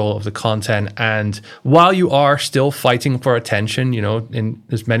 control of the content. And while you are still fighting for attention, and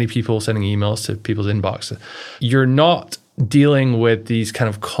there's many people sending emails to people's inbox, you're not dealing with these kind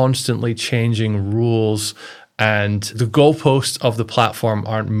of constantly changing rules, and the goalposts of the platform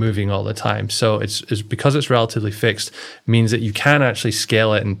aren't moving all the time. So it's because it's relatively fixed, means that you can actually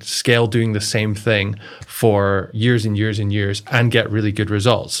scale it and scale doing the same thing for years and years and years and get really good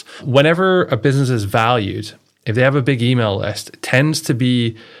results. Whenever a business is valued, if they have a big email list, it tends to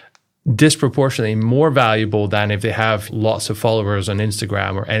be disproportionately more valuable than if they have lots of followers on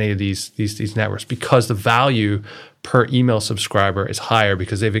Instagram or any of these networks, because the value per email subscriber is higher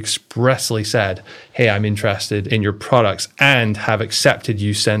because they've expressly said, hey, I'm interested in your products, and have accepted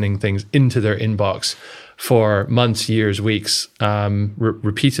you sending things into their inbox for months, years, weeks,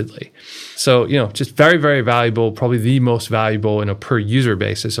 repeatedly. So, just very, very valuable, probably the most valuable in a per user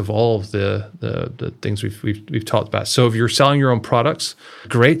basis of all of the things we've talked about. So if you're selling your own products,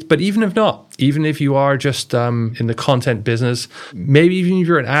 great. But even if not, even if you are just in the content business, maybe even if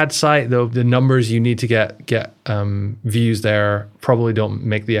you're an ad site, though, the numbers you need to get views there probably don't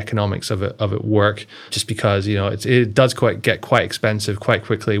make the economics of it work, just because it does get quite expensive quite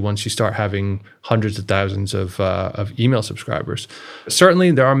quickly once you start having hundreds of thousands of email subscribers.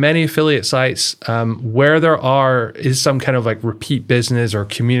 Certainly, there are many affiliate sites where there is some kind of like repeat business or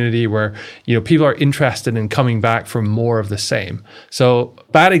community where people are interested in coming back for more of the same. So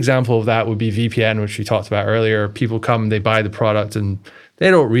bad example of that would be VPN, which we talked about earlier. People come, they buy the product, and they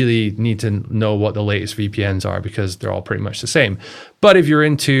don't really need to know what the latest VPNs are because they're all pretty much the same. But if you're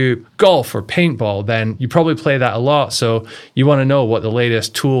into golf or paintball, then you probably play that a lot. So you want to know what the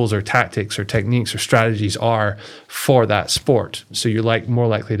latest tools or tactics or techniques or strategies are for that sport. So you're more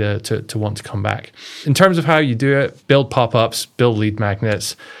likely to want to come back. In terms of how you do it, build pop-ups, build lead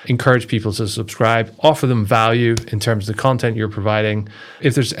magnets, encourage people to subscribe, offer them value in terms of the content you're providing.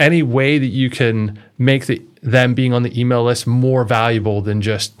 If there's any way that you can make them being on the email list more valuable than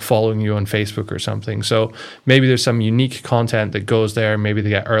just following you on Facebook or something. So maybe there's some unique content that goes there. Maybe they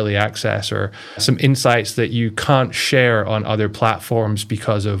get early access or some insights that you can't share on other platforms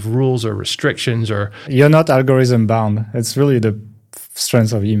because of rules or restrictions. Or you're not algorithm bound. It's really the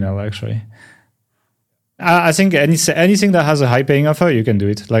strength of email, actually. I think anything that has a high paying offer, you can do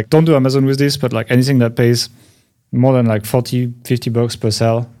it. Like, don't do Amazon with this, but like anything that pays more than like $40-50 per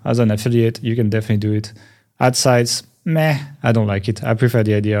sale as an affiliate, you can definitely do it. Ad sites, I don't like it. I prefer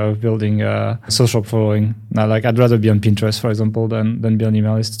the idea of building a social following. Now, I'd rather be on Pinterest, for example, than be on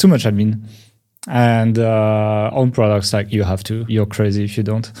email list. It's too much admin. And own products, you have to. You're crazy if you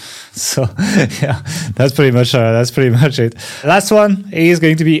don't. So yeah, that's pretty much it. Last one is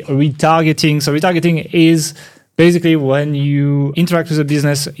going to be retargeting. So retargeting is basically when you interact with a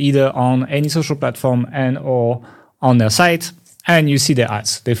business either on any social platform and or on their site, and you see their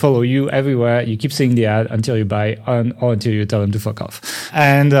ads. They follow you everywhere. You keep seeing the ad until you buy or until you tell them to fuck off.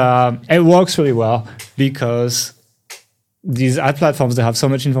 And it works really well because these ad platforms, they have so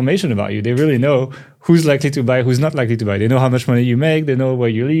much information about you. They really know who's likely to buy, who's not likely to buy. They know how much money you make. They know where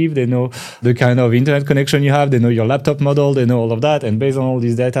you live. They know the kind of internet connection you have. They know your laptop model. They know all of that. And based on all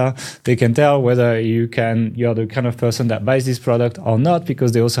this data, they can tell whether you're the kind of person that buys this product or not,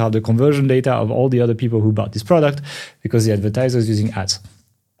 because they also have the conversion data of all the other people who bought this product, because the advertiser is using ads.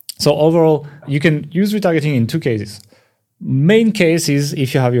 So overall, you can use retargeting in two cases. Main case is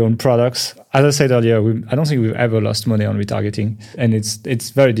if you have your own products. As I said earlier, I don't think we've ever lost money on retargeting, and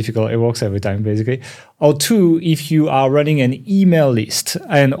it's very difficult. It works every time, basically. Or two, if you are running an email list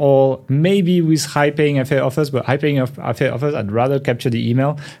or maybe with high-paying affiliate offers, but high-paying affiliate offers, I'd rather capture the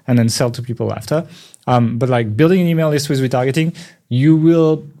email and then sell to people after. But building an email list with retargeting, you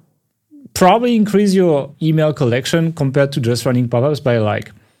will probably increase your email collection compared to just running pop-ups by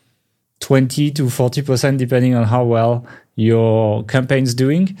 20 to 40%, depending on how well your campaign's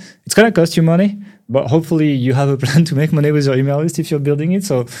doing. It's going to cost you money, but hopefully you have a plan to make money with your email list if you're building it.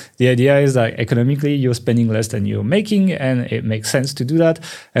 So the idea is that economically you're spending less than you're making, and it makes sense to do that.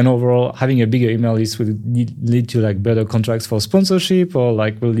 And overall, having a bigger email list will lead to like better contracts for sponsorship, or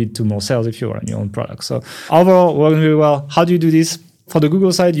like will lead to more sales if you run your own product. So overall, working really well. How do you do this? For the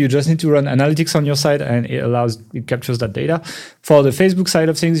Google side, you just need to run analytics on your side, and it captures that data. For the Facebook side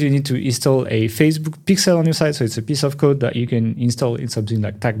of things, you need to install a Facebook pixel on your site. So it's a piece of code that you can install in something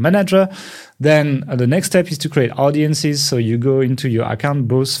like Tag Manager. Then the next step is to create audiences. So you go into your account,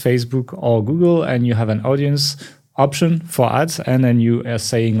 both Facebook or Google, and you have an audience option for ads. And then you are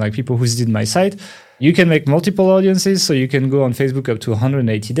saying like people who visited my site. You can make multiple audiences, so you can go on Facebook up to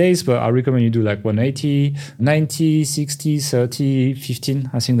 180 days, but I recommend you do like 180, 90, 60, 30, 15.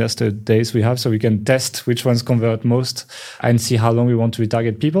 I think that's the days we have, so we can test which ones convert most and see how long we want to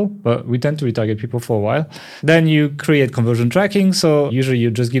retarget people, but we tend to retarget people for a while. Then you create conversion tracking, so usually you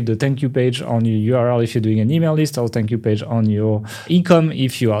just give the thank you page on your URL if you're doing an email list, or thank you page on your e-com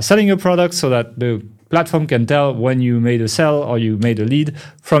if you are selling a product, so that the platform can tell when you made a sell or you made a lead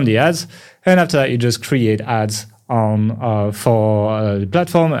from the ads. And after that, you just create ads for the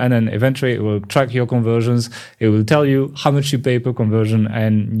platform, and then eventually it will track your conversions. It will tell you how much you pay per conversion,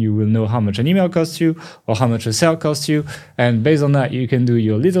 and you will know how much an email costs you or how much a sale costs you. And based on that, you can do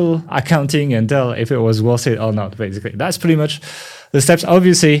your little accounting and tell if it was worth it or not, basically. That's pretty much the steps.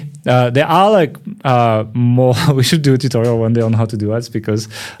 Obviously, there are like more. We should do a tutorial one day on how to do ads, because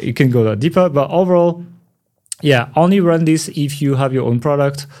you can go deeper. But overall, yeah, only run this if you have your own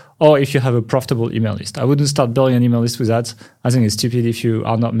product or if you have a profitable email list. I wouldn't start building an email list with ads. I think it's stupid if you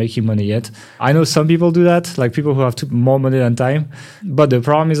are not making money yet. I know some people do that, like people who have more money than time. But the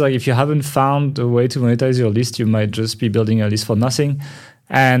problem is, like, if you haven't found a way to monetize your list, you might just be building a list for nothing.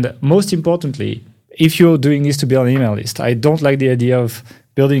 And most importantly, if you're doing this to build an email list, I don't like the idea of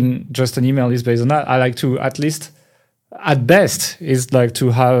building just an email list based on that. I like to at best is like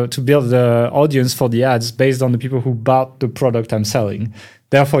to build the audience for the ads based on the people who bought the product I'm selling.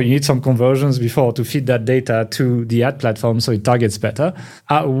 Therefore, you need some conversions before to feed that data to the ad platform so it targets better.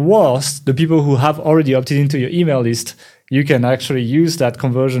 At worst, the people who have already opted into your email list, you can actually use that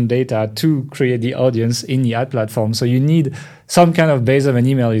conversion data to create the audience in the ad platform. So you need some kind of base of an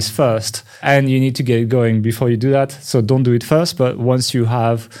email list first, and you need to get it going before you do that. So don't do it first, but once you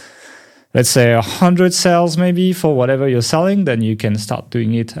have, let's say, 100 sales maybe for whatever you're selling, then you can start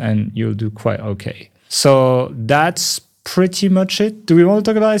doing it and you'll do quite okay. So that's pretty much it. Do we want to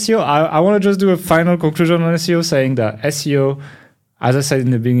talk about SEO? I want to just do a final conclusion on SEO, saying that SEO, as I said in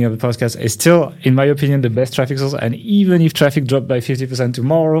the beginning of the podcast, is still, in my opinion, the best traffic source. And even if traffic dropped by 50%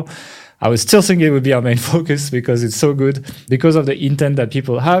 tomorrow, I would still think it would be our main focus, because it's so good, because of the intent that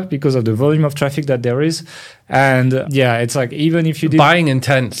people have, because of the volume of traffic that there is. And yeah, it's like, even if you did buying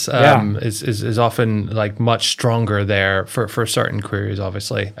intent is often like much stronger there for certain queries.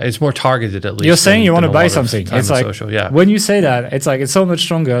 Obviously, it's more targeted, at least. You're saying you want to buy something. It's like social, yeah. When you say that, it's like it's so much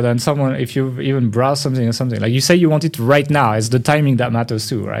stronger than someone if you even browse something or something. Like you say you want it right now. It's the timing that matters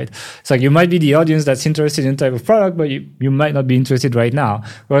too, right? It's like you might be the audience that's interested in type of product, but you might not be interested right now.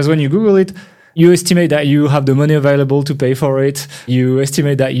 Whereas when you Google it, you estimate that you have the money available to pay for it. You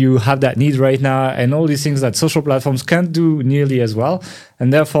estimate that you have that need right now, and all these things that social platforms can't do nearly as well.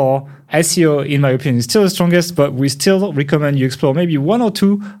 And therefore, SEO, in my opinion, is still the strongest, but we still recommend you explore maybe one or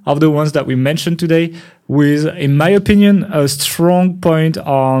two of the ones that we mentioned today with, in my opinion, a strong point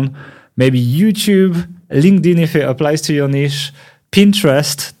on maybe YouTube, LinkedIn if it applies to your niche,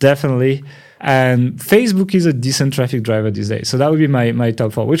 Pinterest, definitely. And Facebook is a decent traffic driver these days. So that would be my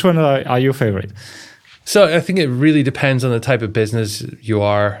top 4. Which one are your favorite? So I think it really depends on the type of business you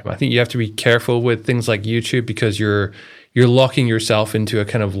are. I think you have to be careful with things like YouTube, because you're locking yourself into a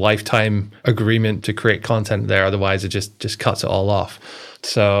kind of lifetime agreement to create content there. Otherwise, it just cuts it all off.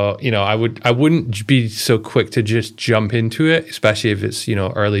 So, I wouldn't be so quick to just jump into it, especially if it's,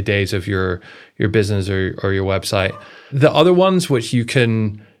 early days of your business or your website. The other ones which you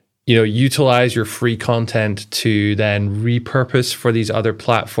can utilize your free content to then repurpose for these other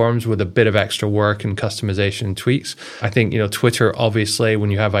platforms with a bit of extra work and customization and tweaks. I think, Twitter, obviously,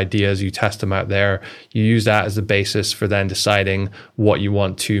 when you have ideas, you test them out there. You use that as the basis for then deciding what you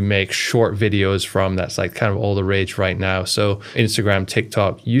want to make short videos from. That's like kind of all the rage right now. So Instagram,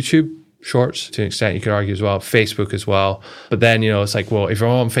 TikTok, YouTube, Shorts to an extent, you could argue as well, Facebook as well. But then, it's like, well, if you're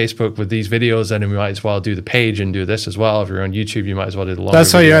on Facebook with these videos, then we might as well do the page and do this as well. If you're on YouTube, you might as well do the longer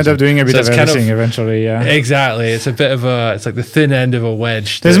That's why you end up doing a bit so of everything eventually, yeah. Exactly. It's a bit of it's like the thin end of a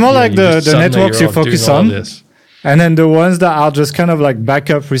wedge. There's more like the networks you focus on. And then the ones that are just kind of like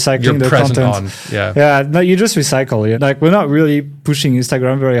backup recycling You're the present content. Yeah, no, you just recycle. Yeah. Like we're not really pushing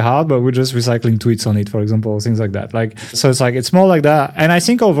Instagram very hard, but we're just recycling tweets on it, for example, things like that. Like, so it's like, it's more like that. And I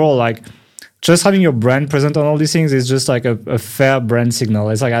think overall, like, just having your brand present on all these things is just like a fair brand signal.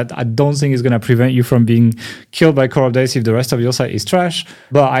 It's like, I don't think it's going to prevent you from being killed by core updates if the rest of your site is trash.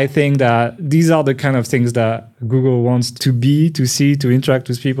 But I think that these are the kind of things that Google wants to be, to see, to interact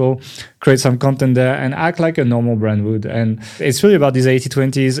with people, create some content there and act like a normal brand would. And it's really about these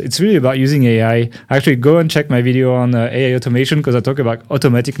 80/20s. It's really about using AI. Actually, go and check my video on AI automation, because I talk about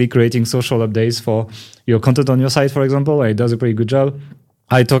automatically creating social updates for your content on your site, for example. And it does a pretty good job.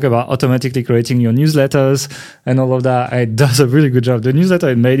 I talk about automatically creating your newsletters and all of that. It does a really good job. The newsletter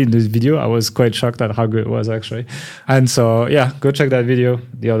I made in this video, I was quite shocked at how good it was, actually. And so, yeah, go check that video.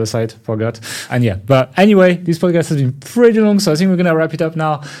 The other side, forgot. And yeah, but anyway, this podcast has been pretty long, so I think we're going to wrap it up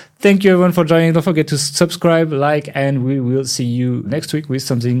now. Thank you, everyone, for joining. Don't forget to subscribe, like, and we will see you next week with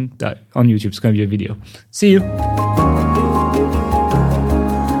something that on YouTube is going to be a video. See you.